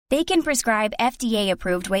journey. They can prescribe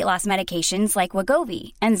FDA-approved weight loss medications like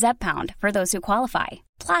Wegovy and Zepbound for those who qualify.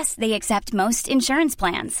 Plus, they accept most insurance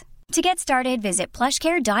plans. To get started, visit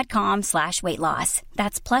plushcare.com/weightloss.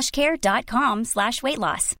 That's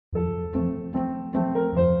plushcare.com/weightloss.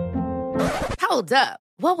 Hold up.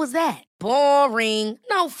 What was that? Boring.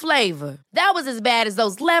 No flavor. That was as bad as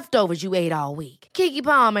those leftovers you ate all week. Keke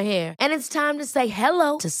Palmer here, and it's time to say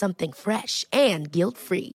hello to something fresh and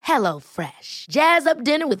guilt-free. Hello Fresh. Jazz up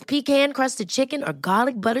dinner with pecan-crusted chicken or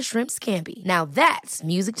garlic butter shrimp scampi. Now that's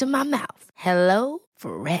music to my mouth. Hello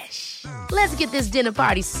Fresh. Let's get this dinner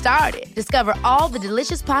party started. Discover all the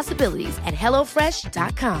delicious possibilities at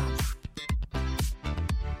HelloFresh.com.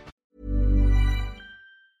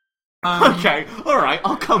 Okay, alright,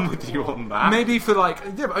 I'll come with you on that. Maybe for but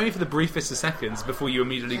only for the briefest of seconds before you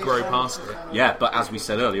immediately grow past it. Yeah, but as we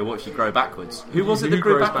said earlier, what if you grow backwards? Who was it that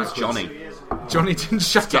grew backwards? Johnny. Johnny didn't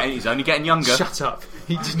shut up. He's only getting younger. Shut up.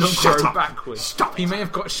 He did not grow backwards. Stop. He may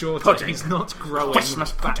have got shorter. He's not growing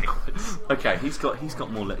backwards. Okay, he's got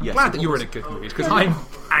more. Yes. Glad that you were in a good mood because I'm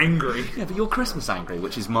angry. Yeah, but you're Christmas angry,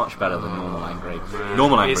 which is much better than normal angry.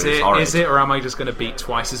 Normal angry is horrid. Is it, or am I just going to beat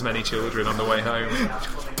twice as many children on the way home?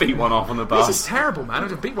 Beat one off on the bus. This is terrible, man. I'm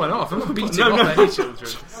going to beat one off. I'm not beating off any children.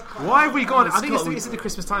 Why have we gone? I think is it the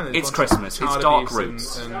Christmas time? It's Christmas. It's dark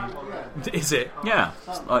roots. Is it? Yeah.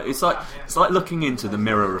 It's like looking into the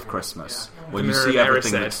mirror of Christmas. When you see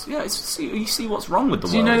everything that's... Yeah, you see what's wrong with the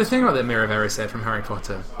world. Do you know the thing about the mirror of Erised from Harry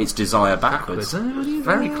Potter? It's desire backwards.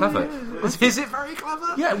 Very clever. Is it very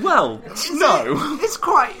clever? Yeah, well, no. It's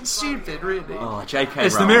quite stupid, really. Oh, J.K.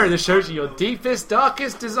 It's the mirror that shows you your deepest,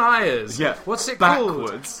 darkest desires. Yeah. What's it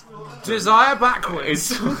backwards? Called? Desire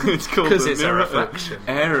backwards. It's called because the it's mirror a reflection.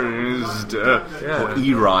 Erised or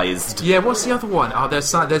Erised. Yeah, what's the other one? Oh,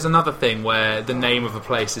 there's another thing where the name of a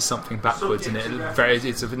place is something backwards, and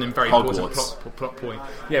it's a very important plot point.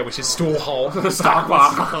 Yeah, which is Storhall.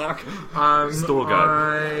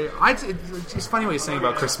 It's funny what you're saying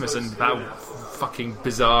about Christmas and that fucking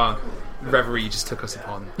bizarre reverie you just took us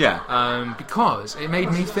upon. Yeah. Because it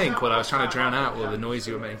made me think, while I was trying to drown out all the noise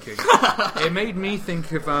you were making, it made me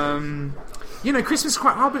think of, Christmas is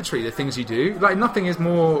quite arbitrary, the things you do. Like, nothing is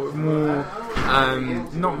more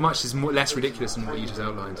not much is less ridiculous than what you just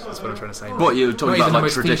outlined. That's what I'm trying to say. What, you're talking about,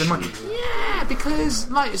 like, tradition? Yeah, because,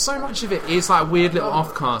 like, so much of it is, like, weird little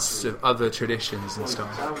offcasts of other traditions and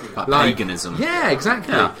stuff. Like paganism. Yeah,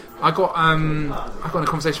 exactly. Yeah. I got in a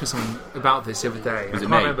conversation with someone about this the other day. Was it I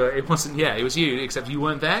can't me? remember. It wasn't. Yeah, it was you. Except you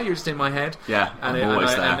weren't there. You were just in my head. Yeah, and I'm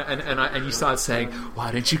always there. And you started saying,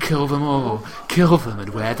 "Why don't you kill them all? Kill them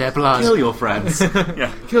and wear their blood. Kill your friends.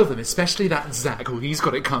 Yeah, kill them, especially that Zach. Oh, he's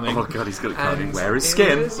got it coming. Oh god, he's got it coming. Wear his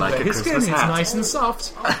skin like a Christmas hat. It's nice and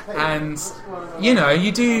soft. And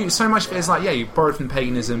you do so much. It's like you borrowed from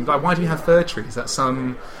paganism. Like, why do you have fir trees?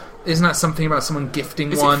 Isn't that something about someone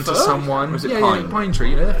gifting one to someone? Or is it pine? Yeah, pine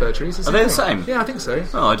tree. They're fir trees. Are they the same? Yeah, I think so.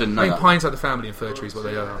 Oh, I didn't know. I think pine's like the family and fir trees what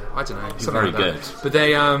they are. I don't know. Something very like good. That. But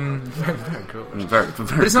they very, very cool. Very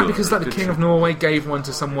but it's not good. because like the King of Norway gave one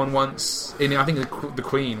to someone once. I think the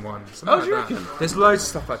Queen one. Oh, do you reckon? There's loads of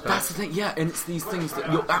stuff like that. That's the thing. Yeah, and it's these things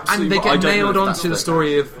that you're absolutely. And they right. get nailed onto the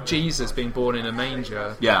story of Jesus being born in a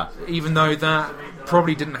manger. Yeah. Even though that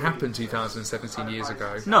probably didn't happen 2017 years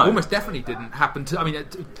ago. No. Almost definitely didn't happen to...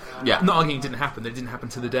 not arguing it didn't happen, that it didn't happen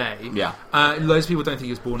to the day. Yeah. Loads of people don't think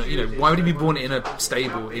he was born... why would he be born in a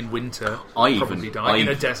stable in winter? Probably die in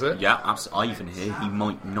a desert. Yeah, absolutely. I even hear he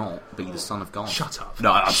might not be the son of God. Shut up.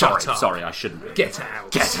 No, I'm Shut up. Sorry, I shouldn't. Get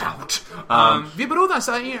out. Get out. But all that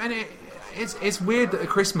stuff... It's weird that at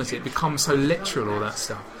Christmas it becomes so literal, all that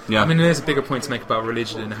stuff. Yeah. I mean, there's a bigger point to make about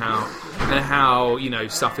religion and how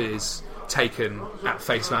stuff is taken at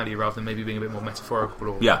face value rather than maybe being a bit more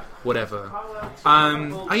metaphorical or whatever.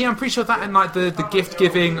 I'm pretty sure that and like the gift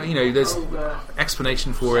giving, there's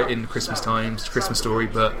explanation for it in Christmas times, Christmas story,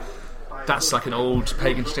 but that's like an old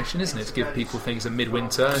pagan tradition, isn't it? To give people things at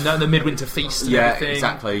midwinter and the midwinter feast and everything. Yeah,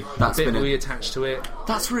 exactly. That's bit been we attached to it.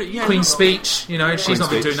 That's really Queen's speech. She's not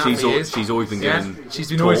been doing that for years. She's always been giving. She's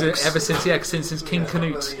been talks. always ever since King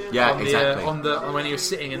Canute. Yeah, exactly. When he was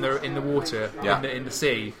sitting in the water in the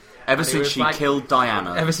sea. Ever since she killed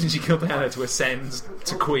Diana. Ever since she killed Diana to ascend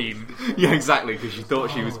to Queen. Yeah, exactly, because she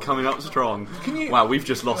thought she was coming up strong. Wow, we've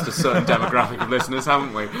just lost a certain demographic of listeners,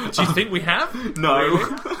 haven't we? Do you think we have? No.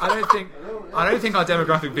 Really? I don't think our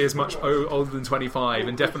demographic would be as much older than 25,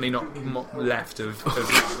 and definitely not left of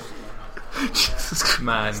Jesus,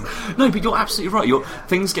 man. No, but you're absolutely right.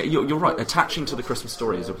 You're right. Attaching to the Christmas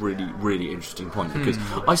story is a really, really interesting point because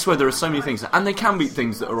I swear there are so many things, and they can be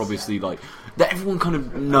things that are obviously like that everyone kind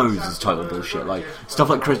of knows is total bullshit. Like stuff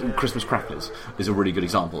like Christmas crackers is a really good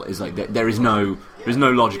example. Is like there's no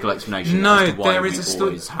logical explanation. as to why there is a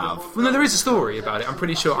story. Well, no, there is a story about it. I'm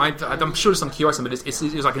pretty sure. I'm sure it's on QS, but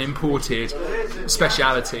it's like an imported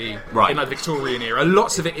speciality in like the Victorian era.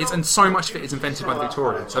 Lots of it is, and so much of it is invented by the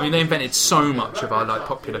Victorians. I mean, they invented so much of our like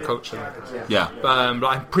popular culture. Yeah. But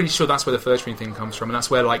I'm pretty sure that's where the fir tree thing comes from, and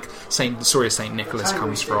that's where like the story of Saint Nicholas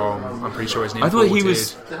comes from. I'm pretty sure it's an imported. I thought he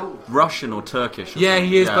was Russian or Turkish. Yeah,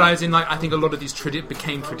 he is. Yeah. But I was in I think a lot of these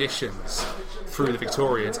became traditions through the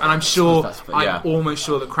Victorians, and I'm almost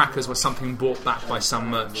sure that crackers were something brought back by some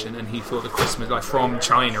merchant, and he thought the Christmas like from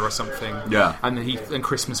China or something. Yeah. And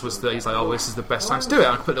Christmas was he's like, oh, this is the best time to do it.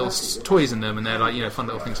 I put little toys in them, and they're like fun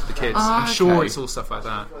little things for the kids. I'm sure it's all stuff like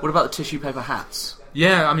that. What about the tissue paper hats?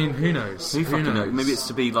 Yeah, I mean, who knows? Who knows? Maybe it's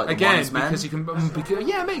to be like the wise men. Because you can,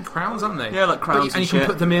 maybe crowns, aren't they? Yeah, like crowns, and you can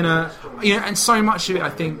put them in and so much of it, I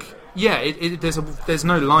think. Yeah, there's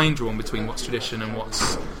no line drawn between what's tradition and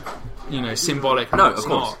what's symbolic and No, what's of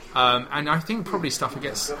course. not. And I think probably stuff that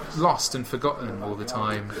gets lost and forgotten all the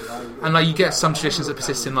time. And like you get some traditions that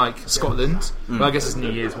persist in like Scotland. Well, I guess it's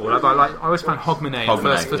New Year's or whatever. I always find Hogmanay and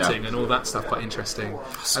First Footing and all that stuff quite interesting.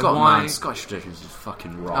 Scottish traditions is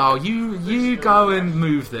fucking rock. Oh, you go and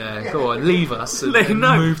move there. Go on, leave us and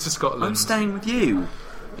move to Scotland. I'm staying with you.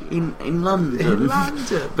 In London.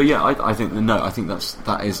 But yeah, I think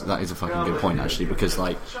that is a fucking good point actually, because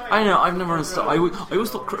like I don't know, I've never understood. I always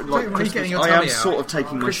thought like Christmas, I am sort of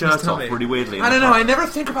taking my shirt off really weirdly. I don't know. I never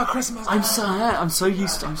think about Christmas. I'm so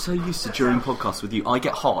used to during podcasts with you. I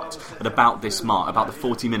get hot at about this mark, about the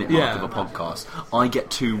 40-minute mark of a podcast. I get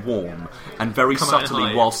too warm and very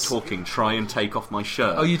subtly whilst talking try and take off my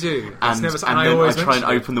shirt. Oh, you do. And then I try and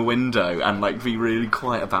open the window and like be really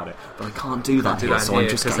quiet about it, but I can't do that here. So I'm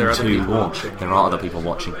just getting too warm. There are other people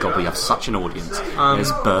watching. God, we have such an audience.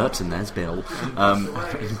 There's Bert and there's Bill, and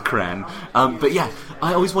Cran. But yeah,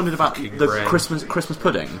 I always wondered about the Christmas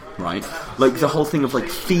pudding, right? Like the whole thing of like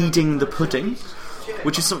feeding the pudding.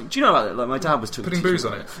 Which is something. Do you know about it? Like my dad was putting booze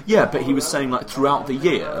on it. Yeah, but he was saying like throughout the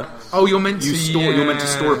year. Oh, you're meant to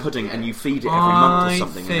store a pudding and you feed it every month or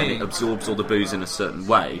something, and then it absorbs all the booze in a certain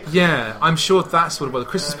way. Yeah, I'm sure that's what the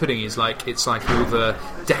Christmas pudding is like. It's like all the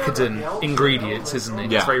decadent ingredients, isn't it?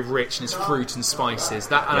 Yeah. It's very rich and it's fruit and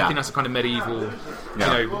spices. I think that's a kind of medieval,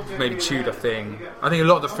 maybe Tudor thing. I think a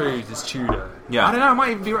lot of the food is Tudor. Yeah, I don't know. It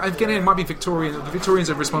might be it might be Victorian. The Victorians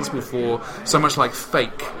are responsible for so much like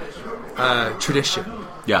fake tradition,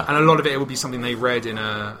 and a lot of it will be something they read in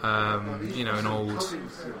an old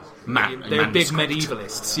map. They were big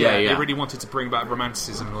medievalists. They really wanted to bring back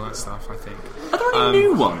romanticism and all that stuff. I think. Are there any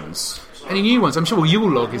new ones? Any new ones? I'm sure. Well,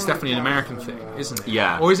 Yule log is definitely an American thing, isn't it?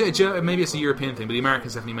 Yeah. Or is it? Maybe it's a European thing, but the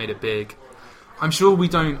Americans definitely made it big. I'm sure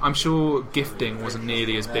gifting wasn't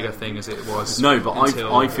nearly as big a thing as it was. No, but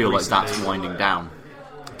I feel like that's winding down.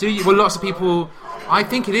 Do you? Well, lots of people. I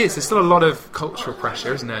think it is. There's still a lot of cultural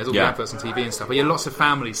pressure, isn't there? There's all the adverts on TV and stuff. But lots of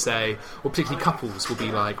families say, or particularly couples, will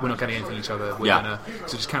be like, we're not getting anything each other. We're going to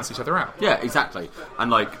just cancel each other out. Yeah, exactly. And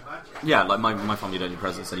like my family don't do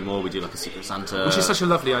presents anymore. We do like a Secret Santa. Which is such a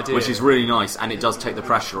lovely idea. Which is really nice. And it does take the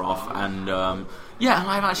pressure off. And and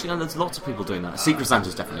I've actually known there's lots of people doing that. Secret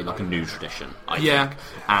Santa's definitely like a new tradition, I think.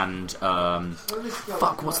 And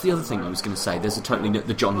what's the other thing I was going to say? There's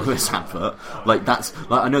the John Lewis advert. Like that's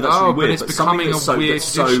I know that's really weird, but it's becoming a weird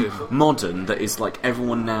tradition. So modern that is like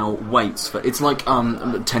everyone now waits for. It's like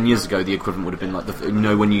 10 years ago the equivalent would have been like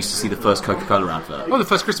when you used to see the first Coca-Cola advert. Oh, the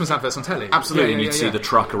first Christmas adverts on telly. Absolutely, and you'd see the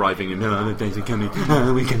truck arriving and the days are coming.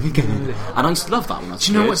 We're coming. And I used to love that one.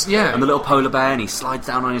 Do you know what's And the little polar bear, and he slides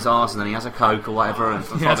down on his arse, and then he has a Coke or whatever. And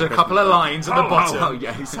he has a couple of lines at the bottom. Oh,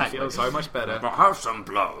 yeah, exactly. Feels so much better. But have some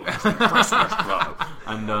blow, Christmas blow,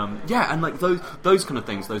 and and like those kind of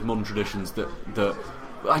things, those modern traditions that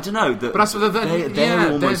I don't know. But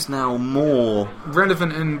they're almost now more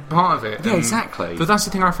relevant and part of it. Yeah, exactly. But that's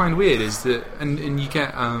the thing I find weird is that, and you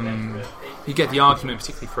get the argument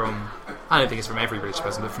particularly from. I don't think it's from every religious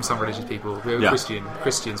person, but from some religious people,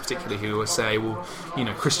 Christians particularly, who will say, well,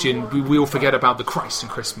 Christian, we all forget about the Christ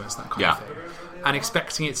and Christmas, that kind of thing. And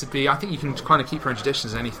expecting it to be, I think you can kind of keep your own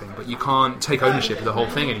traditions as anything, but you can't take ownership of the whole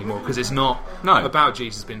thing anymore, because it's not about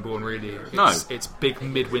Jesus being born, really. It's big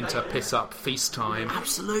midwinter piss-up feast time.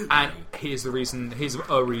 Absolutely. And here's a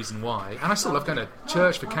reason why. And I still love going to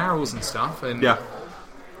church for carols and stuff. And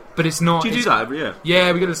but it's not. Do you do that every year?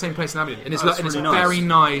 Yeah, we go to the same place in Aberdeen, and it's really nice. Very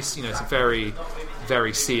nice. It's a very,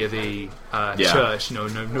 very C of E church.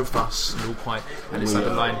 No fuss, no quiet, and it's like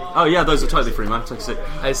the line. Oh yeah, those are totally free, man. Take a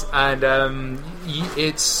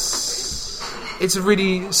it's a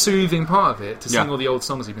really soothing part of it to sing all the old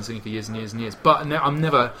songs you've been singing for years and years and years. But I'm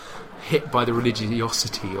never hit by the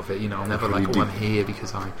religiosity of it. I'm never I'm here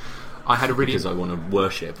because I had a really because I want to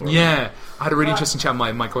worship. I had a really interesting chat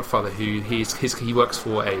with my godfather, who he works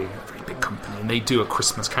for a very big company, and they do a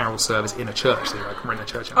Christmas carol service in a church. They rent a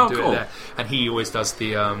church and do it there. And he always does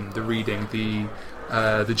the reading,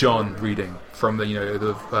 the John reading from the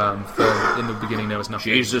in the beginning there was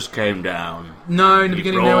nothing. Jesus came down. No, in the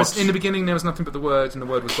beginning there was nothing but the Word, and the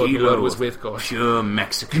Word was God, and the Word was with God. Pure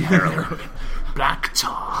Mexican heroin. Black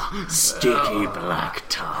tar, sticky black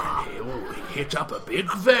tar. He hit up a big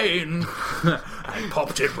vein and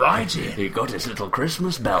popped it right in. He got his little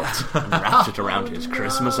Christmas belt and wrapped it around his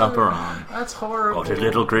Christmas upper arm. That's horrible. Got a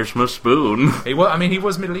little Christmas spoon. He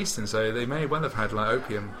was Middle Eastern, so they may well have had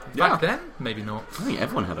opium back then. Maybe not. I think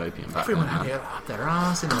everyone had opium back then. Everyone had it up their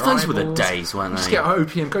arse in their eyeballs. Those were the days when just get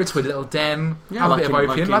opium, go to a little den, have a bit of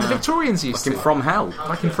opium, like the Victorians used to. Like in From Hell.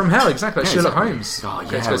 Like in From Hell, exactly. Sherlock Holmes. Oh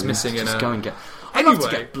yeah, goes missing just in go and get. Anyway, I'd love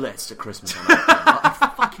to get blitzed at Christmas.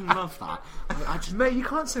 I fucking love that. I just... Mate, you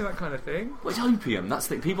can't say that kind of thing. Well, it's opium. That's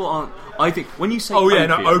the thing. People aren't. I think when you say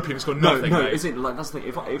opium's got nothing. No, mate. is it like that's the thing?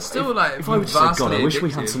 If I like would say, God, I wish addictive.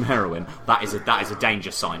 we had some heroin. That is a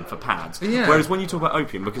danger sign for pads. Yeah. Whereas when you talk about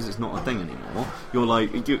opium, because it's not a thing anymore, you're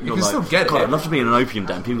like, you're can like, still get God, it. I'd love to be in an opium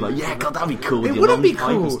den. People are like, yeah, God, that'd be cool. It wouldn't be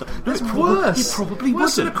cool. It's worse. It probably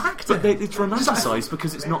Worse than wouldn't. a crack But den. it's romanticised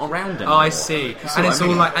because it's not around anymore. Oh, I see. And it's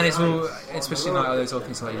all like, especially like those other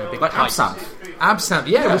things like big like pipes. absinthe.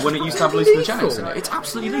 Yeah, when it used to have hallucinogenics in it, it's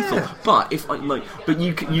absolutely lethal. But if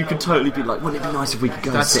you could totally be like, wouldn't it be nice if we could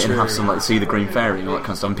go and sit and have some see the Green Fairy and all that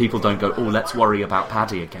kind of stuff? And people don't go, oh, let's worry about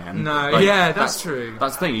Paddy again. No, that's true.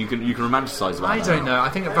 That's the thing. You can romanticise about. I don't know. I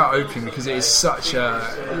think about opium because it is such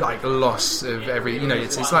a loss of every.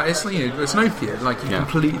 It's an opiate. Like you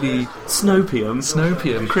completely Snopium.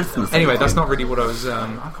 Christmas. Anyway, that's not really what I was.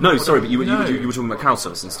 No, sorry, but you were talking about carol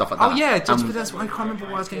service and stuff like that. Oh yeah, but that's I can't remember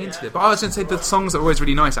why I was getting into it. But I was going to say the songs that are always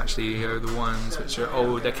really nice. Actually, are the ones which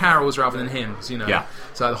are they're carols rather than hymns. Yeah.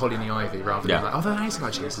 So like the Holly and the Ivy rather than that is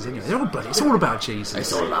about Jesus anyway. It's all about Jesus.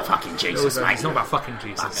 It's all about fucking Jesus, mate. It's not about fucking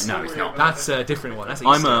Jesus. No, it's not. That's a different one. That's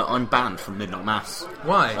I'm banned from Midnight Mass.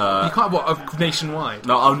 Why? You can't nationwide.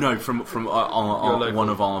 No, from one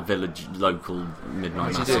of our village local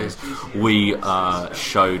midnight masses. We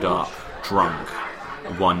showed up drunk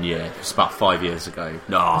one year. It was about 5 years ago.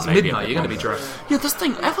 No, it's maybe midnight. You're going to be drunk. Yeah, that's the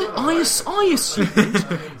thing. I assumed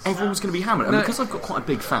everyone was going to be hammered, and because I've got quite a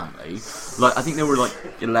big family, like I think there were like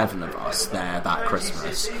 11 of us there that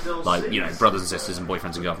Christmas, like brothers and sisters and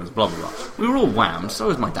boyfriends and girlfriends, blah blah blah. We were all whammed. So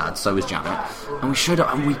was my dad. So was Janet, and we showed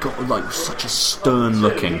up and we got like such a stern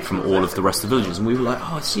looking from all of the rest of the villagers, and we were like,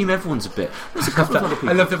 oh, I assume everyone's a bit. There's a couple of other people.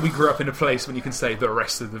 I love that we grew up in a place when you can say the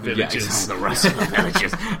rest of the villagers. Yeah, exactly, the rest of the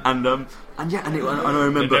villagers, and I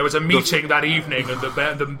remember there was a meeting that evening, and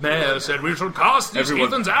the mayor said, "We shall cast these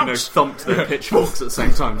heathens out." Thumped their pitchforks at the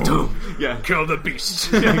same time. Kill the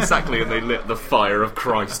beast. Yeah, exactly, and they lit the fire of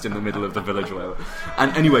Christ in the middle of the village, or whatever.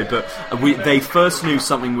 And anyway, but they first knew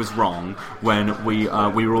something was wrong when we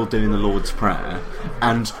were all doing the Lord's Prayer,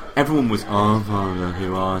 and everyone was, "Our Father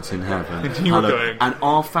who art in heaven," and you were going, and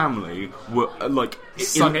our family were like.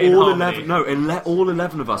 All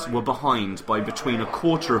 11 of us were behind by between a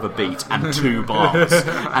quarter of a beat and 2 bars,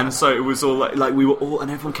 and so it was all like we were all, and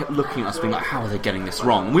everyone kept looking at us, being like, "How are they getting this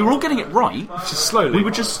wrong?" And we were all getting it right, just slowly. We were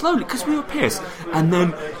just slowly because we were pissed. And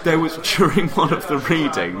then there was during one of the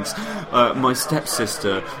readings, my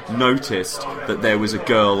stepsister noticed that there was a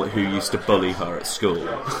girl who used to bully her at school.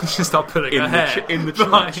 She started pulling her hair in the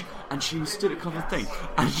church. And she stood at cover thing,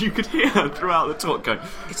 and you could hear her throughout the talk going,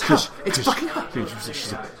 "It's her, it's fucking her."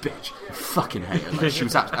 She's a bitch. I fucking hate her. Like, she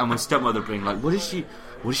was and my stepmother being like, "What did she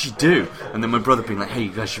do?" And then my brother being like, "Hey,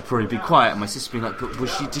 you guys should probably be quiet." And my sister being like, "But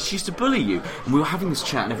did she used to bully you?" And we were having this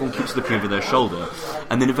chat, and everyone keeps looking over their shoulder.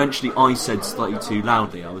 And then eventually I said slightly too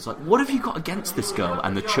loudly, I was like, "What have you got against this girl?"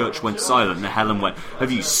 And the church went silent, and Helen went,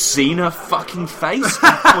 "Have you seen her fucking face?"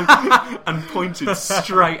 and pointed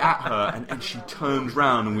straight at her, and she turned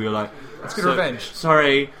round, and we were like, "That's good revenge."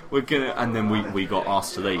 Sorry, we're gonna. And then we got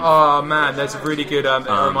asked to leave. Oh man, there's a really good. It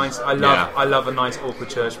reminds. I love a nice awkward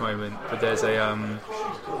church moment. But there's a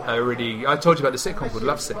really. I told you about the sitcom called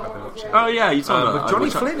Love Sick. I've been watching. Oh yeah, you told me with Johnny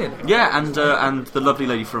Flynn in it. Yeah, and the lovely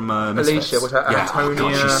lady from Alicia. What's her? Yeah, Antonia.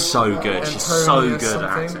 God, she's so good. She's so good at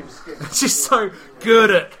acting. She's so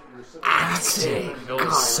good at acting.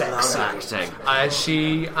 Sexy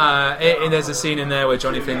acting. There's a scene in there where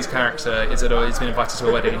Johnny Flynn's character he's been invited to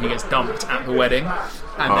a wedding, and he gets dumped at the wedding,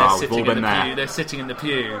 and they're sitting in the pew. They're sitting in the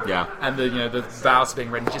pew. Yeah. And the vows are being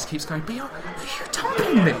read, and he just keeps going, "But you're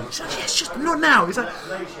dumping me." He's like, "Yes, just not now." He's like,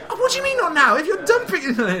 "Oh, what do you mean not now? If you're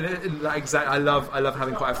dumping," I love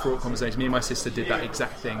having quite a fraught conversation. Me and my sister did that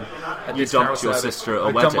exact thing. You dumped your sister at a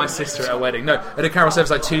wedding. I dumped my sister at a wedding. No, at a carol service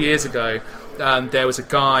like 2 years ago. There was a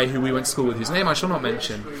guy who we went to school with, whose name I shall not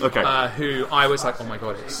mention. Okay. Who I was like, "Oh my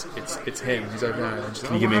god, it's him. He's over there." And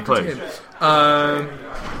Can you give me a clue?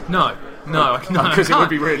 No, because it would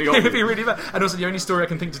be really obvious. It would be really bad. And also, the only story I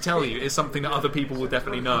can think to tell you is something that other people will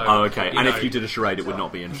definitely know. Oh, okay. And if you did a charade, it would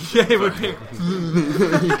not be interesting. Yeah, it would be.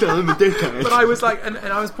 You tell him a dickhead. But I was like, and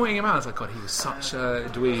I was pointing him out. I was like, "God, he was such a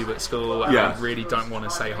dweeb at school. And yeah. I really don't want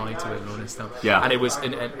to say hi to him and all this stuff." Yeah. And it was,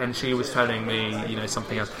 and she was telling me,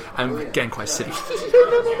 something else, and getting quite silly.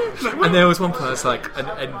 And there was one person,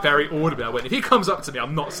 and very audibly, I went, "If he comes up to me,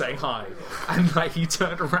 I'm not saying hi." And he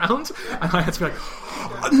turned around, and I had to be like,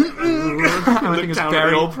 I think it's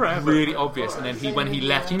very, really obvious. And then when he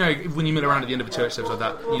left, you know, when you mill around at the end of a church service like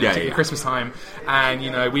that, you know, at Christmas time, and,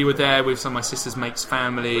 you know, we were there with some of my sister's mates'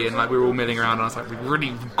 family, and, like, we were all milling around, and I was like, we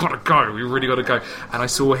really got to go. And I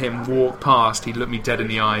saw him walk past, he looked me dead in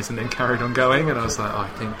the eyes, and then carried on going, and I was like,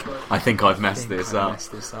 I think I've messed this up.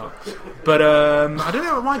 But, I don't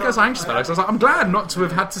know why I got so anxious about it, because I was like, I'm glad not to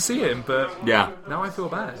have had to see him, but now I feel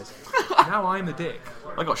bad. Now I'm the dick.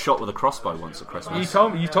 I got shot with a crossbow once at Christmas.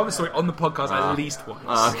 You told the story on the podcast at least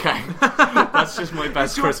once. Okay. That's just my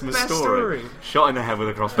best Christmas story. Shot in the head with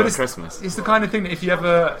a crossbow at Christmas. It's the kind of thing that if you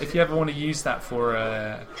ever want to use that for,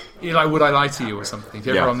 like, Would I Lie to You or something, if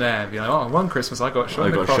you're ever on there, be like, oh, one Christmas I got shot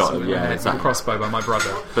in the crossbow with a crossbow by my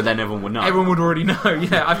brother. But then everyone would know. Everyone would already know,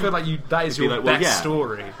 yeah. I feel like that is your best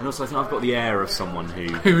story. And also I think I've got the air of someone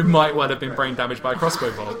who might well have been brain damaged by a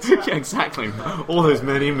crossbow bolt. Yeah, exactly. All those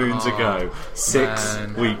many moons ago. 6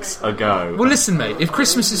 weeks ago. Well, listen, mate, if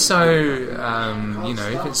Christmas is so, you know,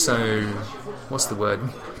 if it's so, what's the word?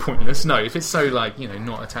 Pointless. No, if it's so, like, you know,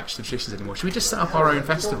 not attached to traditions anymore, should we just set up our own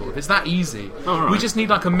festival? If it's that easy, we just need,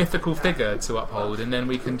 like, a mythical figure to uphold, and then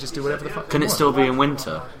we can just do whatever the fuck. Can it still be in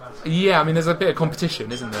winter? Yeah, I mean, there's a bit of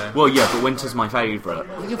competition, isn't there? Well, yeah, but winter's my favourite.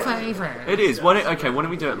 Your favourite? It is. Why don't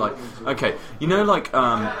we do it like, okay, you know, like,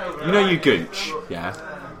 you know, your gooch, yeah,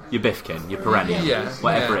 your bifkin, your perennial,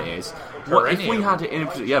 whatever it is. What if we had it in?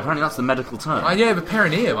 Yeah, apparently that's the medical term. Yeah, but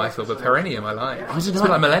perineum, I feel, but perennium, I like. I don't know. It's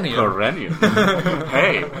like millennium. Perennium.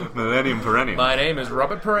 Hey, millennium perennium. My name is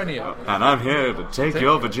Robert Perennium, and I'm here to take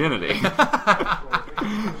your virginity.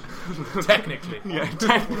 Technically. Yeah,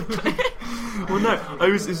 technically. Well, no,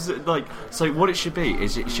 so what it should be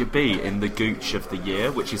is it should be in the gooch of the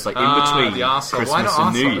year, which is like in between Christmas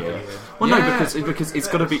and New Year. Well, no, because it's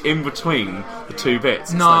got to be in between the two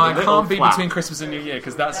bits. No, like it can't be between Christmas and New Year,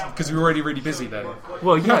 because we're already really busy then.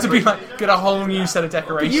 Well, you have to be like, get a whole new set of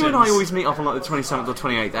decorations. But you and I always meet up on like the 27th or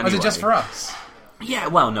 28th anyway. Is it just for us? Yeah,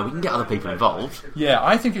 well, no, we can get other people involved. Yeah,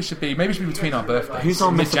 I think it should be between our birthdays. Who's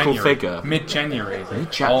our mythical figure? Mid-January.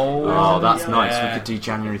 Oh, that's nice. We could do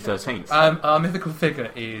January 13th. Our mythical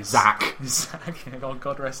figure is Zach.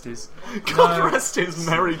 God rest his. Rest his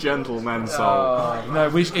merry gentleman soul.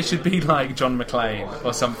 No, it should be like John McClane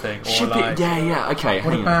or something. Should be. Yeah. Okay.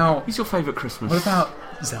 What about? Who's your favourite Christmas? What about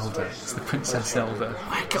Zelda? It's the Princess Zelda.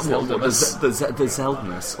 Zelda the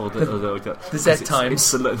Zeldness or the Z times.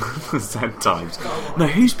 It's the Z times. No,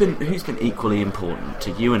 who's been equally important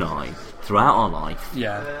to you and I throughout our life?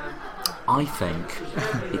 Yeah. I think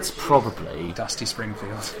it's probably Dusty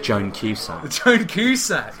Springfield. Joan Cusack. Joan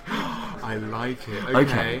Cusack. I like it.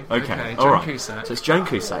 Okay. All right. Cusack. So it's Joan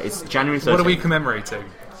Cusack. It's January 13th. What are we commemorating?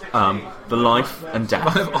 The life and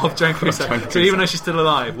death of Joan Cusack. So even though she's still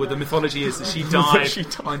alive, the mythology is that she died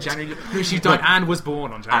on January. No, she died and was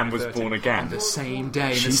born on January. And was born again. On the same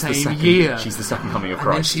day, in the same year. She's the second coming of Christ.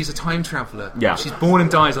 And then she's a time traveller. Yeah. She's born and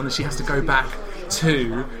dies on that. She has to go back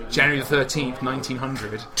to January the 13th,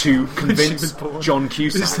 1900, to convince John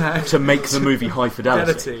Cusack to make the movie High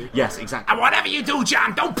Fidelity. Yes, exactly. And whatever you do,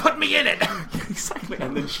 John, don't put me in it. Exactly.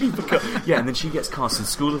 And then she gets cast in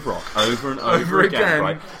School of Rock over and over again,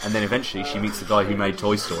 right? And then eventually she meets the guy who made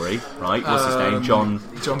Toy Story, right? What's his name? John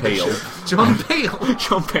Peel. John Peel.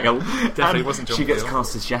 John Peel. Definitely wasn't John Peel. She gets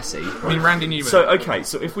cast as Jessie. I mean Randy Newman.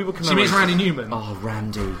 So if we were she meets Randy Newman. Oh,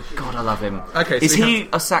 Randy. God, I love him. Okay, is he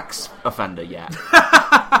a sex offender yet?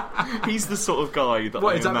 He's the sort of guy that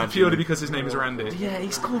is that purely because his name is Randy? Yeah,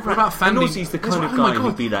 he's called Randy. What about Fandy? He's the kind of guy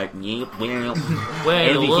who'd be like, well,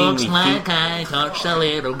 it looks like I touched a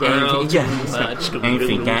little girl too much.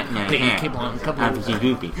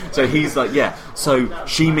 So he's like, yeah. So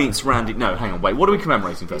she meets Randy. No, hang on, wait. What are we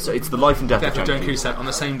commemorating first? So it's the life and death of Joan Cusack on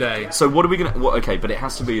the same day. So what are we gonna? Okay, but it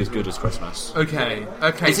has to be as good as Christmas. Okay.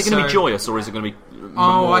 Is it going to be joyous or is it going to be?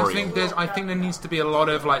 Memorial? I think there needs to be a lot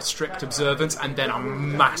of like strict observance and then a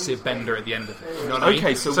massive bender at the end of it. You know what I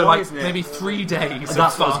mean? So like maybe 3 days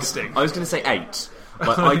of fasting. I was going to say 8.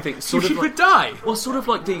 But I think sort of could die. Well, sort of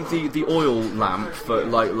like the oil lamp for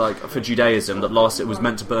like for Judaism that was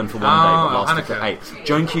meant to burn for 1 day but lasted for 8.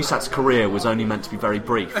 Joan Cusack's career was only meant to be very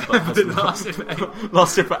brief, but it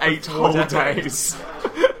lasted for 8 whole days.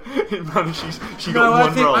 She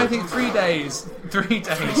got one role. I think 3 days. 3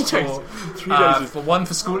 days for one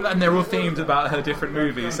for school, and they're all themed about her different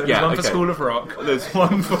movies. So there's one for School of Rock. There's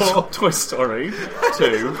one for Toy Story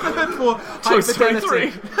 2. For Toy Story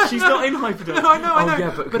 3. She's not in High Fidelity. No, I know.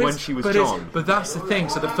 Yeah, but when she was John. But that's the thing.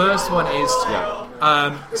 So the first one is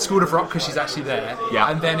School of Rock because she's actually there. Yeah.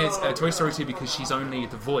 And then it's Toy Story 2 because she's only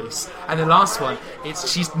the voice. And the last one,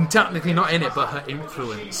 she's technically not in it, but her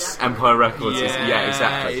influence. Empire Records.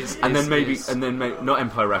 Exactly. Not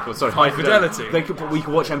Empire Records. Sorry, High Fidelity. We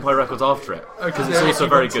could watch Empire Records after it because it's also a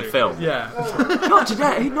very good film. Yeah. Not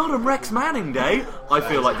today. Not on Rex Manning Day. I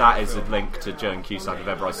feel like that is a link to Joan Cusack if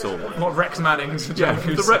ever I saw one. What Rex Manning's? Yeah,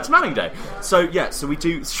 the Rex Manning Day. So we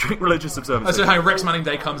do strict religious observances. So how Rex Manning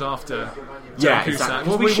Day comes after. Yeah, Cusack. exactly.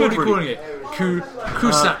 What are we calling it?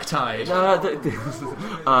 Cusack Tide.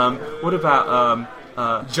 What about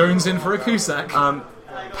Jones in for a Cusack?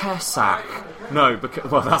 Pesach. No,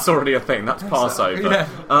 because that's already a thing. That's Passover. Yeah.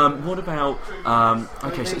 What about? So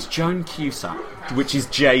it's Joan Cusack, which is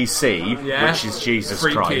JC, which is Jesus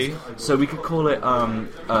Freaky. Christ. So we could call it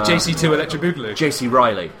JC2 Electric Boogaloo. JC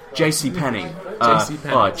Riley, JC Penny, JC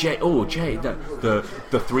Penny.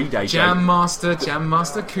 The 3 day Jam Master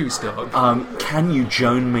Coosdog. Can you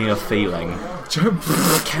Joan me a feeling?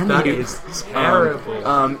 That is terrible.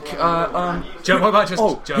 Joe, what about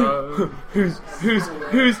just Joe?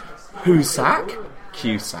 Who's Sack?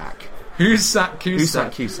 Cusack. Who's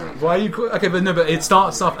Cusack? Why are you? Okay, but it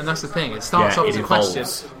starts off, and that's the thing. It starts off as a question,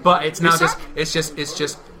 but it's now just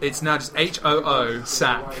HOO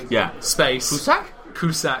Sack. Yeah. Space. Cusack.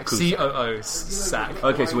 COO Sack.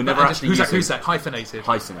 Okay, so we're never actually using Cusack hyphenated.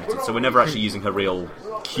 So we're never actually using her real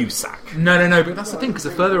Cusack. No, but that's the thing, because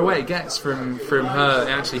the further away it gets from her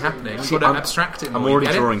actually happening, you've got to abstract it more. I'm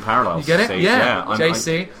already drawing parallels. You get it? See? Yeah.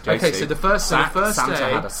 JC. Okay, so the first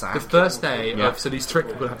day Yeah. so these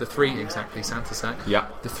strict, we'll have the three, exactly, Santa Sack. Yeah.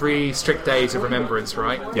 The 3 strict days of remembrance,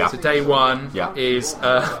 right? Yeah. So day 1 is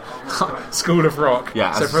School of Rock.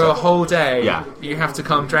 Yeah. So for a whole day, Yeah. you have to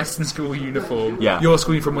come dressed in school uniform. Yeah. Your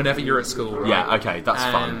school uniform whenever you're at school, right? Yeah, okay, that's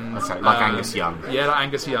fun. Okay, like Angus Young. Yeah, like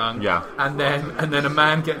Angus Young. Yeah. And then a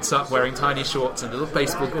man gets up wearing tiny shorts and a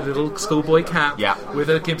little schoolboy cap. Yeah. With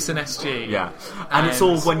a Gibson SG. Yeah. And it's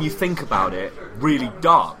all, when you think about it, really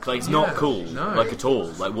dark. Like, it's not cool, like, at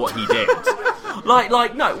all, like, what he did.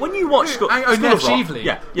 like, no, when you watch School of Rock... Shively.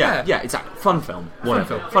 Yeah, exactly. Fun film.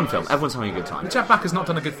 Whatever. Fun film. Everyone's having a good time. Jack Black has not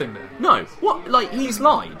done a good thing there. No. What? Like, he's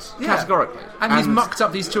lied, categorically. And he's mucked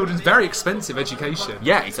up these children's very expensive education.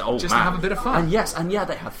 Yeah, he's an old just man. to have a bit of fun. And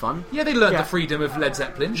they had fun. Yeah, they learned the freedom of Led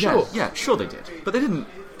Zeppelin, sure. Yeah, sure they did. But they didn't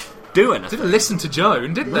do anything. Didn't listen to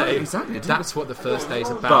Joan, did they? Exactly. That's what the first day is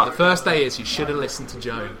about. But the first day is you should have listened to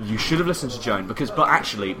Joan. You should have listened to Joan, but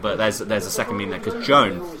there's a second meaning there, because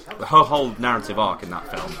Joan, her whole narrative arc in that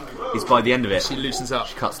film is, by the end of it, she loosens up.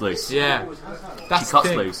 She cuts loose. Yeah. She cuts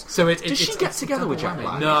loose. So Does she get together with Jack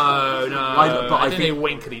Black? No. I think they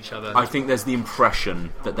wink at each other. I think there's the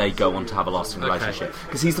impression that they go on to have a lasting relationship,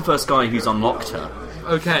 because he's the first guy who's unlocked her.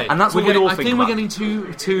 Okay. And that's what we all think I think about. we're getting too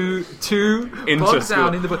bogged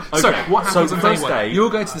down in the book. Okay. So, what happens So on the day first 1? day- You'll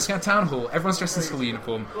go to the town hall, everyone's dressed in school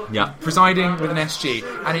uniform, Yeah. presiding with an SG,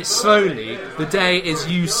 and it's slowly, the day is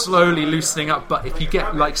you slowly loosening up, but if you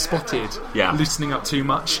get, spotted loosening up too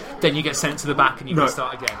much, then you get sent to the back and you can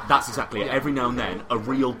start again. That's exactly it. Every now and then, a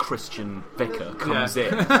real Christian vicar comes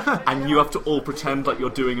in, Yeah. and you have to all pretend like you're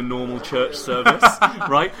doing a normal church service,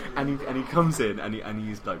 right? And he comes in, and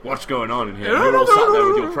he's like, "What's going on in here?" And you're all sat there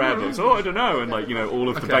with your prayer books. Oh, I don't know, and all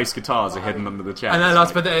of the bass guitars are hidden under the chairs.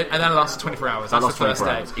 And then lasts 24 hours. That's the first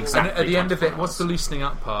day. Exactly. And at the end of it, what's the loosening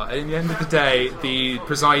up part? At the end of the day, the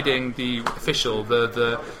official,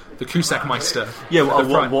 the Cusackmeister. Yeah,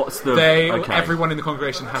 what's the... Everyone in the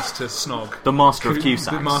congregation has to snog. The Master of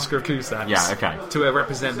Cusacks. The Master of Cusacks. Yeah, okay. To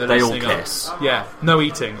represent the They all loosening kiss. up. Yeah, no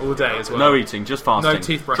eating all day as well. No eating, just fasting. No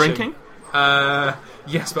teeth brushing. Drinking?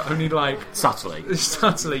 Yes, but only subtly.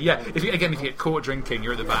 Subtly, yeah. If you get caught drinking,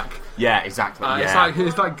 you're at the back. Yeah, exactly.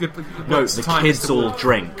 It's like good. No, the kids all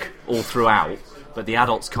drink all throughout, but the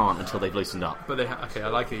adults can't until they've loosened up. But I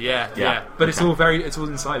like it. Yeah. But it's all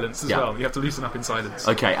in silence as well. You have to loosen up in silence.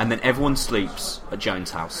 Okay, and then everyone sleeps at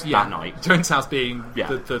Joan's house that night. Joan's house being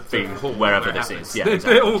the hall wherever this is. Yeah,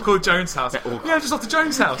 they're all called Joan's house. Just off to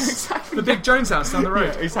Joan's house. Exactly. The big Joan's house down the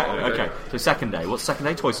road. Yeah, exactly. Okay. So second day. What's second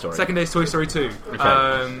day? Toy Story. Second day is Toy Story 2. Okay.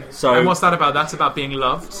 And what's that about? That's about being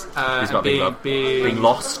loved. It's about being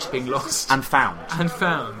lost. Being lost. And found.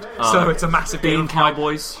 So it's a massive being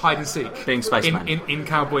cowboys. Hide and seek. Being spacemen. In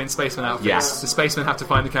cowboy and spaceman outfits. Yes. The spacemen have to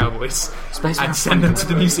find the cowboys and send them to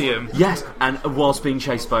the museum. Yes, and whilst being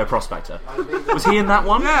chased by a prospector. Was he in that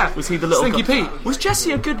one? Yeah. Was he the little Slinky guy? Pete. Was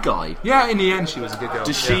Jessie a good guy? Yeah, in the end she was a good girl.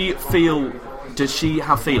 Does she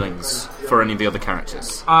have feelings for any of the other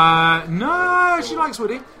characters? No, she likes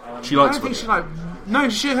Woody. She likes Woody. her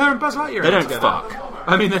and Buzz Lightyear. They don't together. fuck.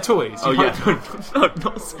 I mean, they're toys. Oh yeah,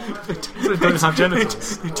 they don't have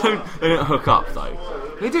genitals. They don't hook up though.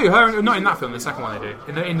 They do. Not in that film. The second one they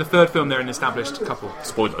do. In the third film, they're an established couple.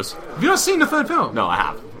 Spoilers. Have you not seen the third film? No, I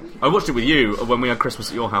have. I watched it with you when we had Christmas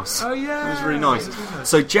at your house. Oh, yeah. It was really nice.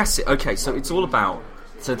 So Jessie... Okay, so it's all about...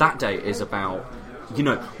 So that day is about... You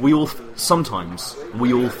know, sometimes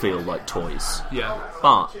we all feel like toys. Yeah.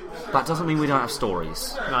 But that doesn't mean we don't have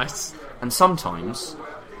stories. Nice. And sometimes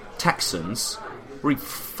Texans really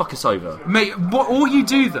fuck us over. Mate, all you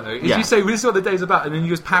do, though, is Yeah. you say, well, this is what the day's about, and then you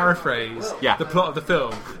just paraphrase Yeah. the plot of the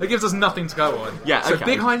film. It gives us nothing to go on. Yeah, So okay.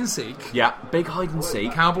 big hide and seek. Yeah, big hide and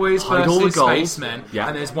seek. Cowboys hide all the versus gold. spacemen. Yeah.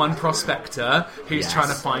 And there's one prospector who's Yes. trying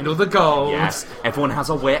to find all the gold. Yes, everyone has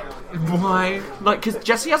a whip. Why? Like, because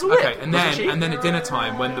Jessie has a whip. Okay, and then at dinner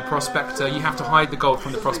time, when the prospector, you have to hide the gold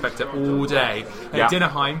from the prospector all day. And Yeah. at dinner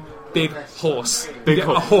time, big horse. Big You get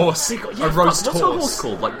horse. a horse. A roast what's horse. a horse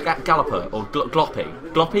called? Like Galloper or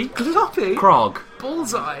Gloppy? Gloppy? Gloppy? Krog.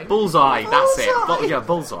 Bullseye. Bullseye, that's it. Bullseye. Yeah,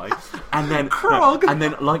 bullseye. And then Krog. and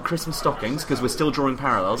then like Christmas stockings, because we're still drawing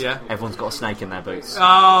parallels. Yeah. Everyone's got a snake in their boots. Oh,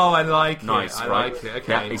 I like Nice, it. I right? like it.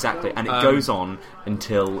 Okay. Yeah, exactly. And it goes on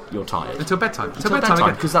until you're tired. Until bedtime. Until bedtime,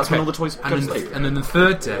 okay. because that's when all the toys and go to then, sleep. And then the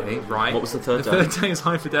third day, right? What was the third day? The third day is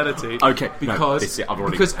High Fidelity. Okay, no, because this is it, I've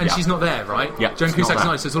already- because and yeah. she's not there, right? Yeah, Joan she's not Cusack's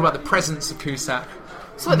there. not. So it's all about the presence of Cusack.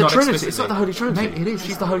 It's like the Not Trinity. explicitly. It's like the Holy Trinity. Mate, it is.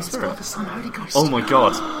 She's the Holy It's Spirit. Father, Son, Holy Ghost. Oh my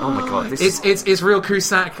god. Oh my god. This It's real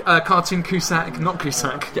Cusack, cartoon Cusack, not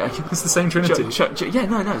Cusack. Yeah. It's the same Trinity. Yeah,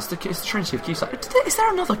 no, it's the Trinity of Cusack. Is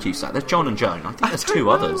there another Cusack? There's John and Joan. I think there's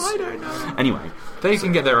two others. I don't know. Anyway, They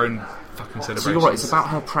can get their own fucking celebrations. so you're right. It's about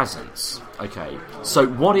her presence. Okay. So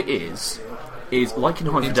what it is like in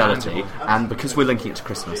High Fidelity, Intangible. and because we're linking it to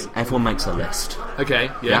Christmas, everyone makes a list. Okay,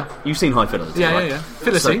 yeah. You've seen High Fidelity, Yeah, right? yeah.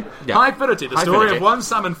 Fidelity. So, yeah. High Fidelity, the High story Fidelity. of one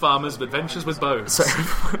salmon farmer's adventures with bones. So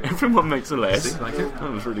everyone makes a list. See, like it?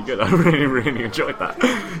 That was really good. I really, really enjoyed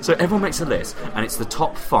that. So everyone makes a list, and it's the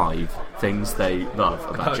top 5 things they love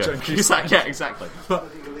about Joan Joan Cusack. Yeah, exactly.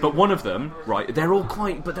 But one of them, right? They're all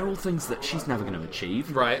things that she's never going to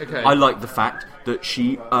achieve. Right, okay. I like the fact that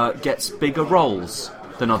she gets bigger roles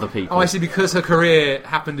than other people. Oh, I see, because her career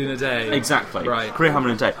happened in a day. Exactly. Right. Career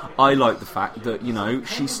having a day. I like the fact that,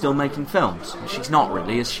 she's still making films. She's not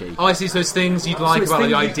really, is she? Oh, I see, so it's things you'd like So it's about the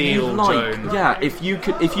things ideal you'd like. Joan. Yeah, if you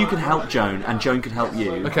could help Joan and Joan could help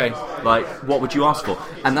you. Okay. Like, what would you ask for?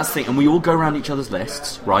 And that's the thing. And we all go around each other's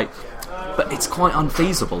lists, right? But it's quite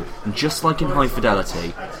unfeasible. And just like in High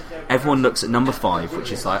Fidelity, everyone looks at number 5,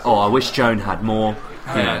 which is like, oh, I wish Joan had more,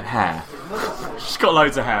 hair. She's got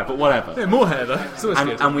loads of hair, but whatever. Yeah, more hair, though. It's always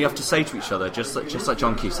good. And we have to say to each other, just like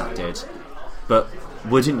John Cusack did, but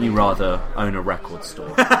wouldn't you rather own a record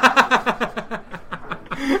store?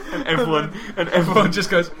 and everyone just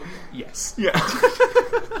goes, yes. yeah,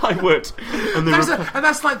 I would. And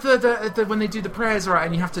That's like the when they do the prayers, right?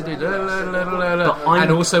 And you have to do I'm-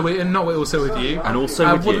 and also with, and not also with you. And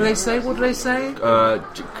also with what you. do they say? What do they say?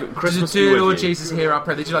 Christmas Do be Lord with you. Jesus hear our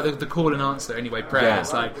prayer? They do like the call and answer anyway. Prayer. Yeah.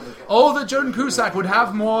 It's like, oh, that Joan Cusack would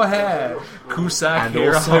have more hair. Cusack And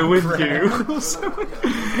hear also our with prayer.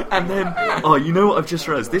 you. And then, you know what I've just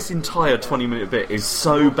realised? This entire 20-minute bit is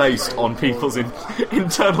so based on people's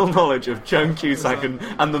internal knowledge of Joan Cusack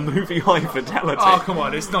and the movie High Fidelity. Oh, come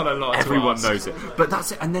on, it's not a lot. Everyone to ask. knows it. But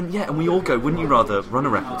that's it. And then, and we all go, wouldn't you rather run a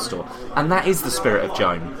record store? And that is the spirit of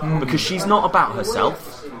Joan. Because she's not about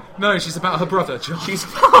herself. No, she's about her brother, John. She's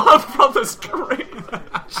about her brother's career.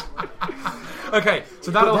 Okay,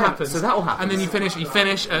 so that all then- happens. so that all happens. And then you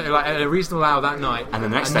finish like at a reasonable hour that night. And the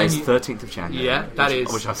next day is 13th of January. Yeah, that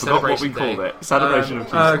is Which I forgot what we Celebration Day. called it. Celebration of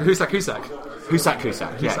Cusack. Who's that Cusack?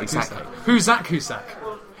 Cusack. Yeah, exactly. Who's that Cusack?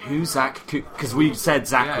 Who's Zach? Because we said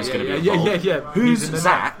Zach was going to be yeah, involved. yeah. Who's He's in the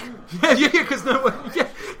Zach? Yeah, because no one. Yeah,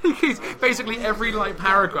 he's basically every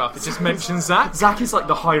paragraph it just mentions Zach. Zach is like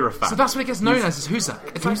the Hierophant. So that's what it gets known as. Is who's Zach?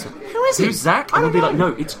 It's like, who is he? Who's Zach? I And don't we'll be like,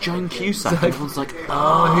 know. no, it's Joan Cusack. Everyone's like,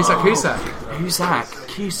 Who's that Cusack? who's Zach?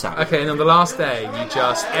 Cusack. Okay, and on the last day,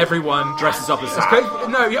 everyone Dresses up as Zach.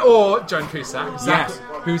 No, yeah, or Joan Cusack. Zach, Yes.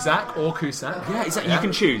 who's Zach or Cusack? Yeah, exactly. You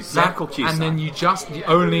can choose Zach or Cusack. And then the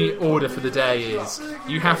only order for the day is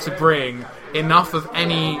you have to bring enough of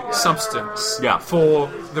any substance for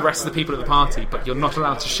the rest of the people at the party, but you're not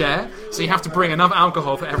allowed to share. So you have to bring enough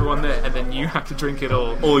alcohol for everyone there, and then you have to drink it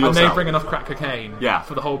all. And yourself. they bring enough crack cocaine Yeah.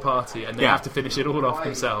 for the whole party, and they Yeah. have to finish it all off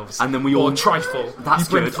themselves. And then we all- Or trifle. That's you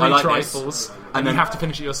bring good. 3 I like this. trifles, And and then- you have to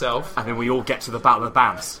finish it yourself. And then we all get to the Battle of the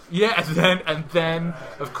Bands. Yeah, and then,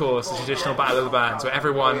 of course, the traditional Battle of the Bands, where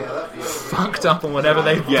everyone fucked up on whatever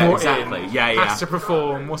they Yeah, brought exactly. in Yeah, yeah. has to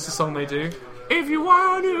perform. What's the song they do? If you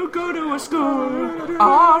want to go to a school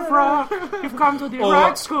of rock, you've come to the Or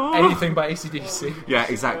right school. anything by AC/DC. Yeah,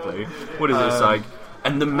 exactly. What is this like?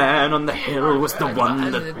 and the man on the hill was the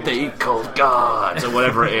one that they called God, or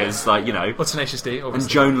whatever it is, like, you know. Or Tenacious D, obviously. And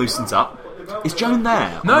Joan loosens up. Is Joan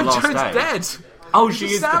there? No, on the last Joan's day? dead. Oh, she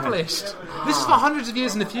is established. This is for hundreds of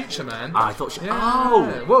years in the future, man. I thought she... Yeah.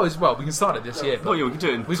 Oh! Well, we can start it this year. Well, yeah, we can do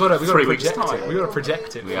it in We've got to 3 weeks' project time. it. We've got to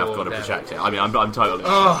project it. We have got to project it. I mean, I'm totally...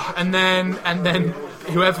 Oh, and then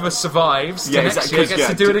whoever survives next year gets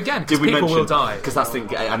to do it again, because people will die. Because that's the...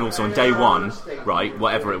 And also on day one, right,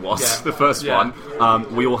 whatever it was, the first Yeah.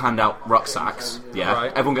 one, we all hand out rucksacks, yeah?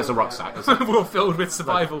 Right. Everyone gets a rucksack. We're all filled with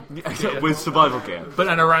survival gear. With survival gear.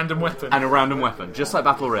 And a random weapon. And a random weapon, just like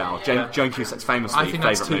Battle Royale. Joan Cusack's famously I think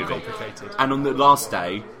that's favourite too movie. complicated. And on the last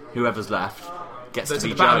day, whoever's left gets to be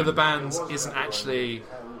the Battle Joan. of the Bands isn't actually...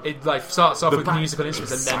 It like starts off with musical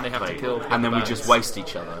instruments and then they have to kill and then we bands. just waste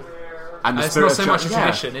each other. And the It's spirit not of so Joan- much a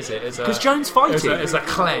tradition, is it? Because Joan's fighting. It's a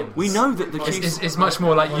cleanse. We know that the It's much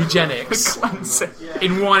more like eugenics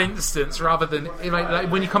in one instance, rather than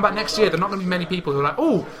like when you come back next year. There are not going to be many people who are like,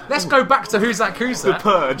 "Oh, let's go back to Who's That Cusack?" The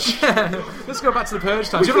Purge. Let's go back to the Purge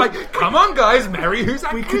times. You're like, "Come on, guys, merry Who's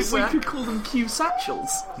That We Cusack?" could call them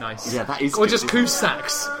Q-satchels. Nice. Yeah, that is. Or good. just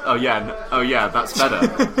Cusacks. Oh yeah, that's better.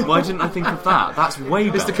 Why didn't I think of that? That's way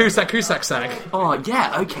better. It's the Cusack sack. Oh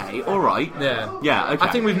yeah, okay, all right. Yeah. Okay.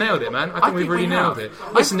 I think we've nailed it, man. I think we've really nailed it.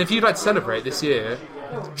 Listen, if you'd like to celebrate this year,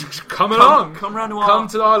 come along. Come round to Come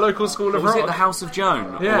to our local School of Was Rock. it the House of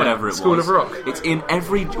Joan? Yeah, or whatever it School was. of Rock. It's in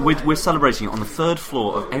every... We're celebrating it on the 3rd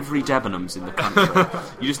floor of every Debenhams in the country.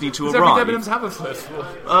 You just need to Does arrive. every Debenhams have a 3rd floor?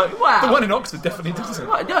 Wow. The one in Oxford definitely doesn't.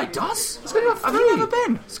 Well, no, it does. It's got Have you ever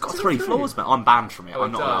been? It's got 3 floors, man. I'm banned from it. Oh,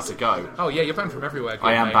 I'm not allowed to go. Oh yeah, you're banned from everywhere.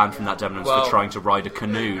 I am mate. banned from that Debenhams Well- for trying to ride a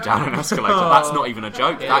canoe down an escalator. That's not even a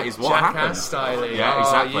joke. Yeah, That is what happened. Jackass styling. Yeah,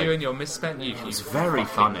 exactly. You and your misspent youth. It's very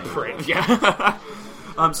funny. Prick. Yeah.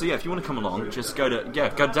 So yeah, if you want to come along, just go to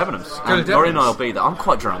Debenhams. Go to Laurie and Debenhams. I'll be there. I'm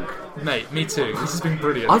quite drunk. Mate, me too. This has been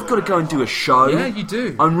brilliant. I've got to go and do a show. Yeah, you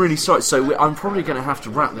do. I'm really sorry. So I'm probably going to have to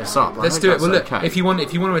wrap this up. Let's do it. Well, look, okay. if you want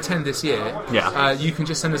to attend this year, Yeah. you can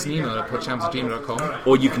just send us an email at podshambles@gmail.com.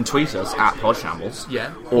 Or you can tweet us at Podshambles.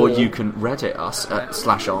 Yeah. Or you can Reddit us at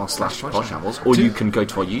 /r/Podshambles. Or you can go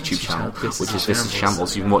to our YouTube channel, This which is is This is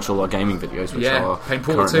Shambles. You can watch all our gaming videos, which Yeah, are playing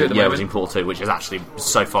Portal 2 currently- at the yeah, moment. we're doing Portal 2, which is actually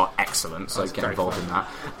so far excellent. So That's get very involved fun. in that.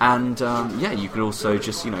 And yeah, you could also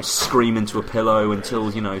just scream into a pillow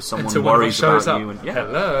until someone Until one of us worries shows about up. you. And, yeah.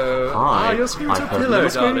 Hello. Hi. Ah, you're screaming to a I've heard pillow, you're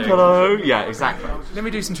screaming darling. pillow. Yeah, exactly. Let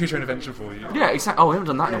me do some tutor intervention for you. Yeah, exactly. Oh, I haven't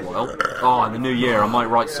done that in a while. Oh, in the new year, I might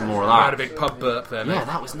write some more of I had a that. big pub burp there, mate. Yeah,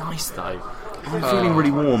 that was nice though. I'm feeling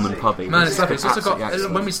really warm and pubby. Man, This it's is lovely. It's also got. absolutely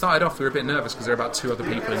excellent. When we started off, we were a bit nervous because there were about 2 other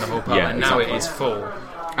people in the whole pub, Yeah, and now exactly. it is full.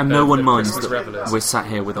 And no one minds Christmas that revelers. we're sat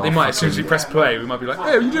here with our They might, as soon as we fucking- press play, we might be like,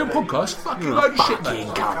 "Hey, are you doing a podcast? Fucking load of shit, fucking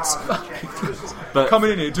mate." cunts. But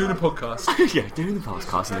Coming in here doing a podcast. yeah, doing the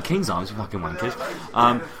podcast in the King's Arms, you fucking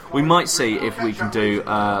wankers. We might see if we can do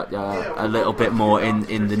a little bit more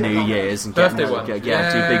in the New Year's and Birthday more, one. do a big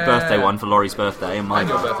Yeah. birthday one for Laurie's birthday and my And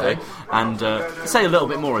your birthday, birthday. and say a little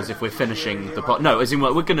bit more as if we're finishing the pod. No, as in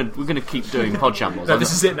we're gonna keep doing pod shambles. No,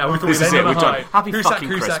 this is it now. This is it. We're done. Happy Husak fucking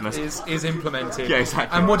Husak Christmas. is implemented. Yeah,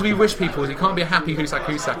 exactly. And what do we wish people? It can't be a happy Husak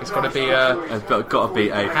Husak. It's got to be a Got to be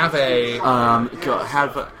a have a. got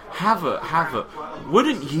have a.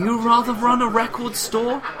 Wouldn't you rather run a record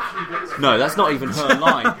store? No, that's not even her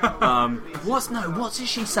line. What does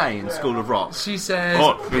she say in School of Rock? She says,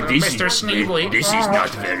 Mr. Sneevely. This is not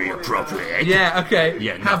very appropriate. "Yeah, okay.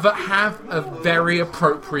 Yeah, no. Have a very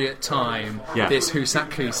appropriate time. Yeah. This Husak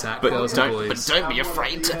Husak, But girls and don't- boys. Don't be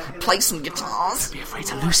afraid to play some guitars. Be afraid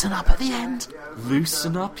to loosen up at the end.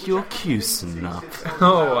 Loosen up your cusen up.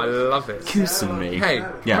 Oh, I love it. Cusen me. Hey,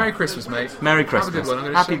 Yeah. Merry Christmas, mate. Merry Have a Christmas. good one. I'm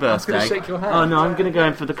gonna Happy shake, birthday. I'm going to shake your hand. Oh no, I'm going to go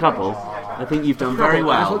in for the couple. I think you've done very Crubble,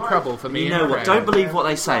 well. a little crubble for me You and know what? Craig. Don't believe what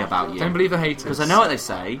they say about you. Don't believe the haters. Because I know what they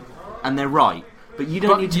say, and they're right. But you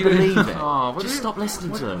don't But need to you- believe it. Oh, what Just do stop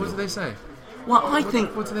listening to them. What do they say? Well, I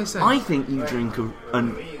think. what do they say? I think you drink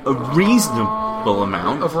a reasonable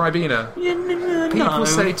amount Of Ribena. Yeah, no. People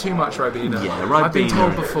say too much Ribena. Yeah, Ribena. I've been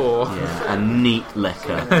told before. Yeah, a neat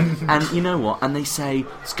liquor. And you know what? And they say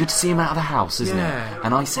it's good to see him out of the house, isn't Yeah. it?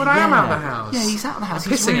 And I say, But I am yeah. out of the house. Yeah, he's out of the house.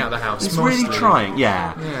 I'm He's pissing really, out of the house, He's really mostly. trying.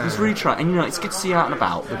 Yeah, Yeah. he's really trying. And you know, it's good to see you out and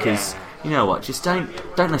about because you know what? Just don't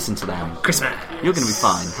listen to them. Christmas. You're going to be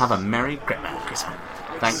fine. Have a merry Christmas.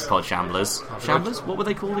 Thanks, Pod Shamblers. Shamblers? What were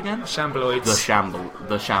they called again? Shambloids.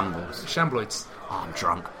 The Shambles. Shambloids. Oh, I'm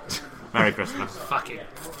drunk. Merry Christmas. Fuck it.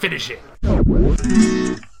 Finish it.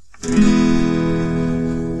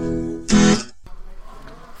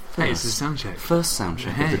 Hey, it's the sound check. First sound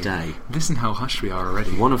check of the day. Listen how hushed we are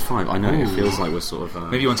already. 1 of 5. I know it feels like we're sort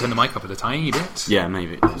of. Maybe you want to turn the mic up a tiny bit. Yeah,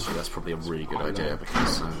 maybe. Actually, that's probably a really good idea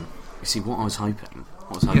because See, what I was hoping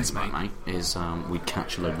Yes, for, mate, is we'd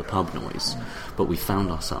catch a load of the pub noise, but we found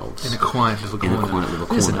ourselves in a quiet little corner.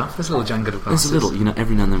 There's enough. There's a little jangle of glasses. There's a little,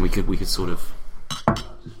 every now and then we could sort of.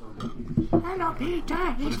 Hello,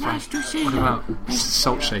 Peter. It's nice to see What you. about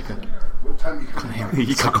salt shaker? Can't hear it.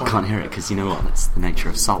 You can't hear it because you know what? That's the nature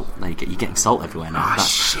of salt. You're getting salt everywhere now.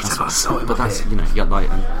 Shit, I've got salt in But my that's beer. you got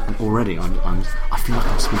and already I feel like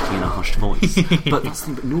I'm speaking in a hushed voice. But that's the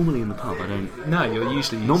thing. But normally in the pub I don't. No, you're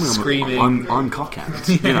usually Normally screaming. I'm cockhead.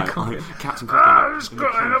 Captain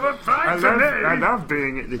Cockhead. I love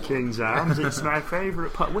being at the King's Arms. It's my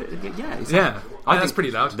favourite pub. Yeah, exactly. Yeah, I that's think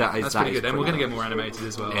pretty loud. That's pretty good. And we're going to loud. get more animated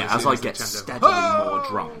as well. Yeah, as I get steadily more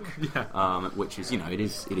drunk, which is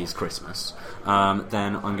it is Christmas.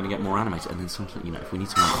 Then I'm going to get more animated, and then sometimes if we need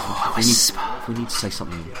to, if we need to say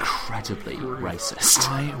something incredibly racist.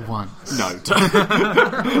 I once. No.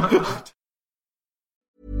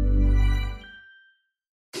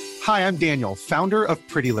 Hi, I'm Daniel, founder of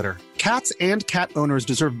Pretty Litter. Cats and cat owners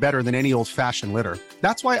deserve better than any old-fashioned litter.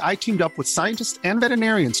 That's why I teamed up with scientists and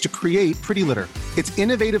veterinarians to create Pretty Litter. Its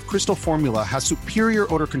innovative crystal formula has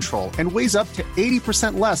superior odor control and weighs up to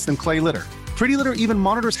 80% less than clay litter. Pretty Litter even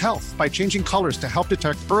monitors health by changing colors to help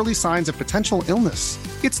detect early signs of potential illness.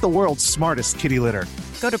 It's the world's smartest kitty litter.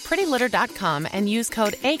 Go to prettylitter.com and use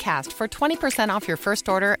code ACAST for 20% off your first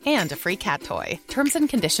order and a free cat toy. Terms and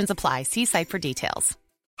conditions apply. See site for details.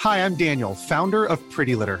 Hi, I'm Daniel, founder of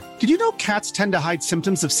Pretty Litter. Did you know cats tend to hide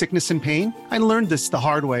symptoms of sickness and pain? I learned this the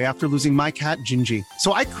hard way after losing my cat, Gingy.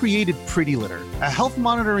 So I created Pretty Litter, a health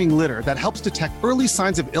monitoring litter that helps detect early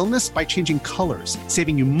signs of illness by changing colors,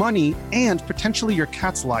 saving you money and potentially your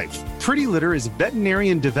cat's life. Pretty Litter is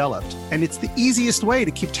veterinarian developed, and it's the easiest way to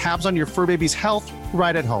keep tabs on your fur baby's health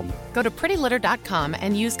right at home. Go to prettylitter.com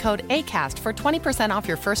and use code ACAST for 20% off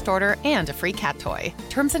your first order and a free cat toy.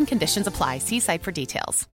 Terms and conditions apply. See site for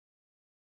details.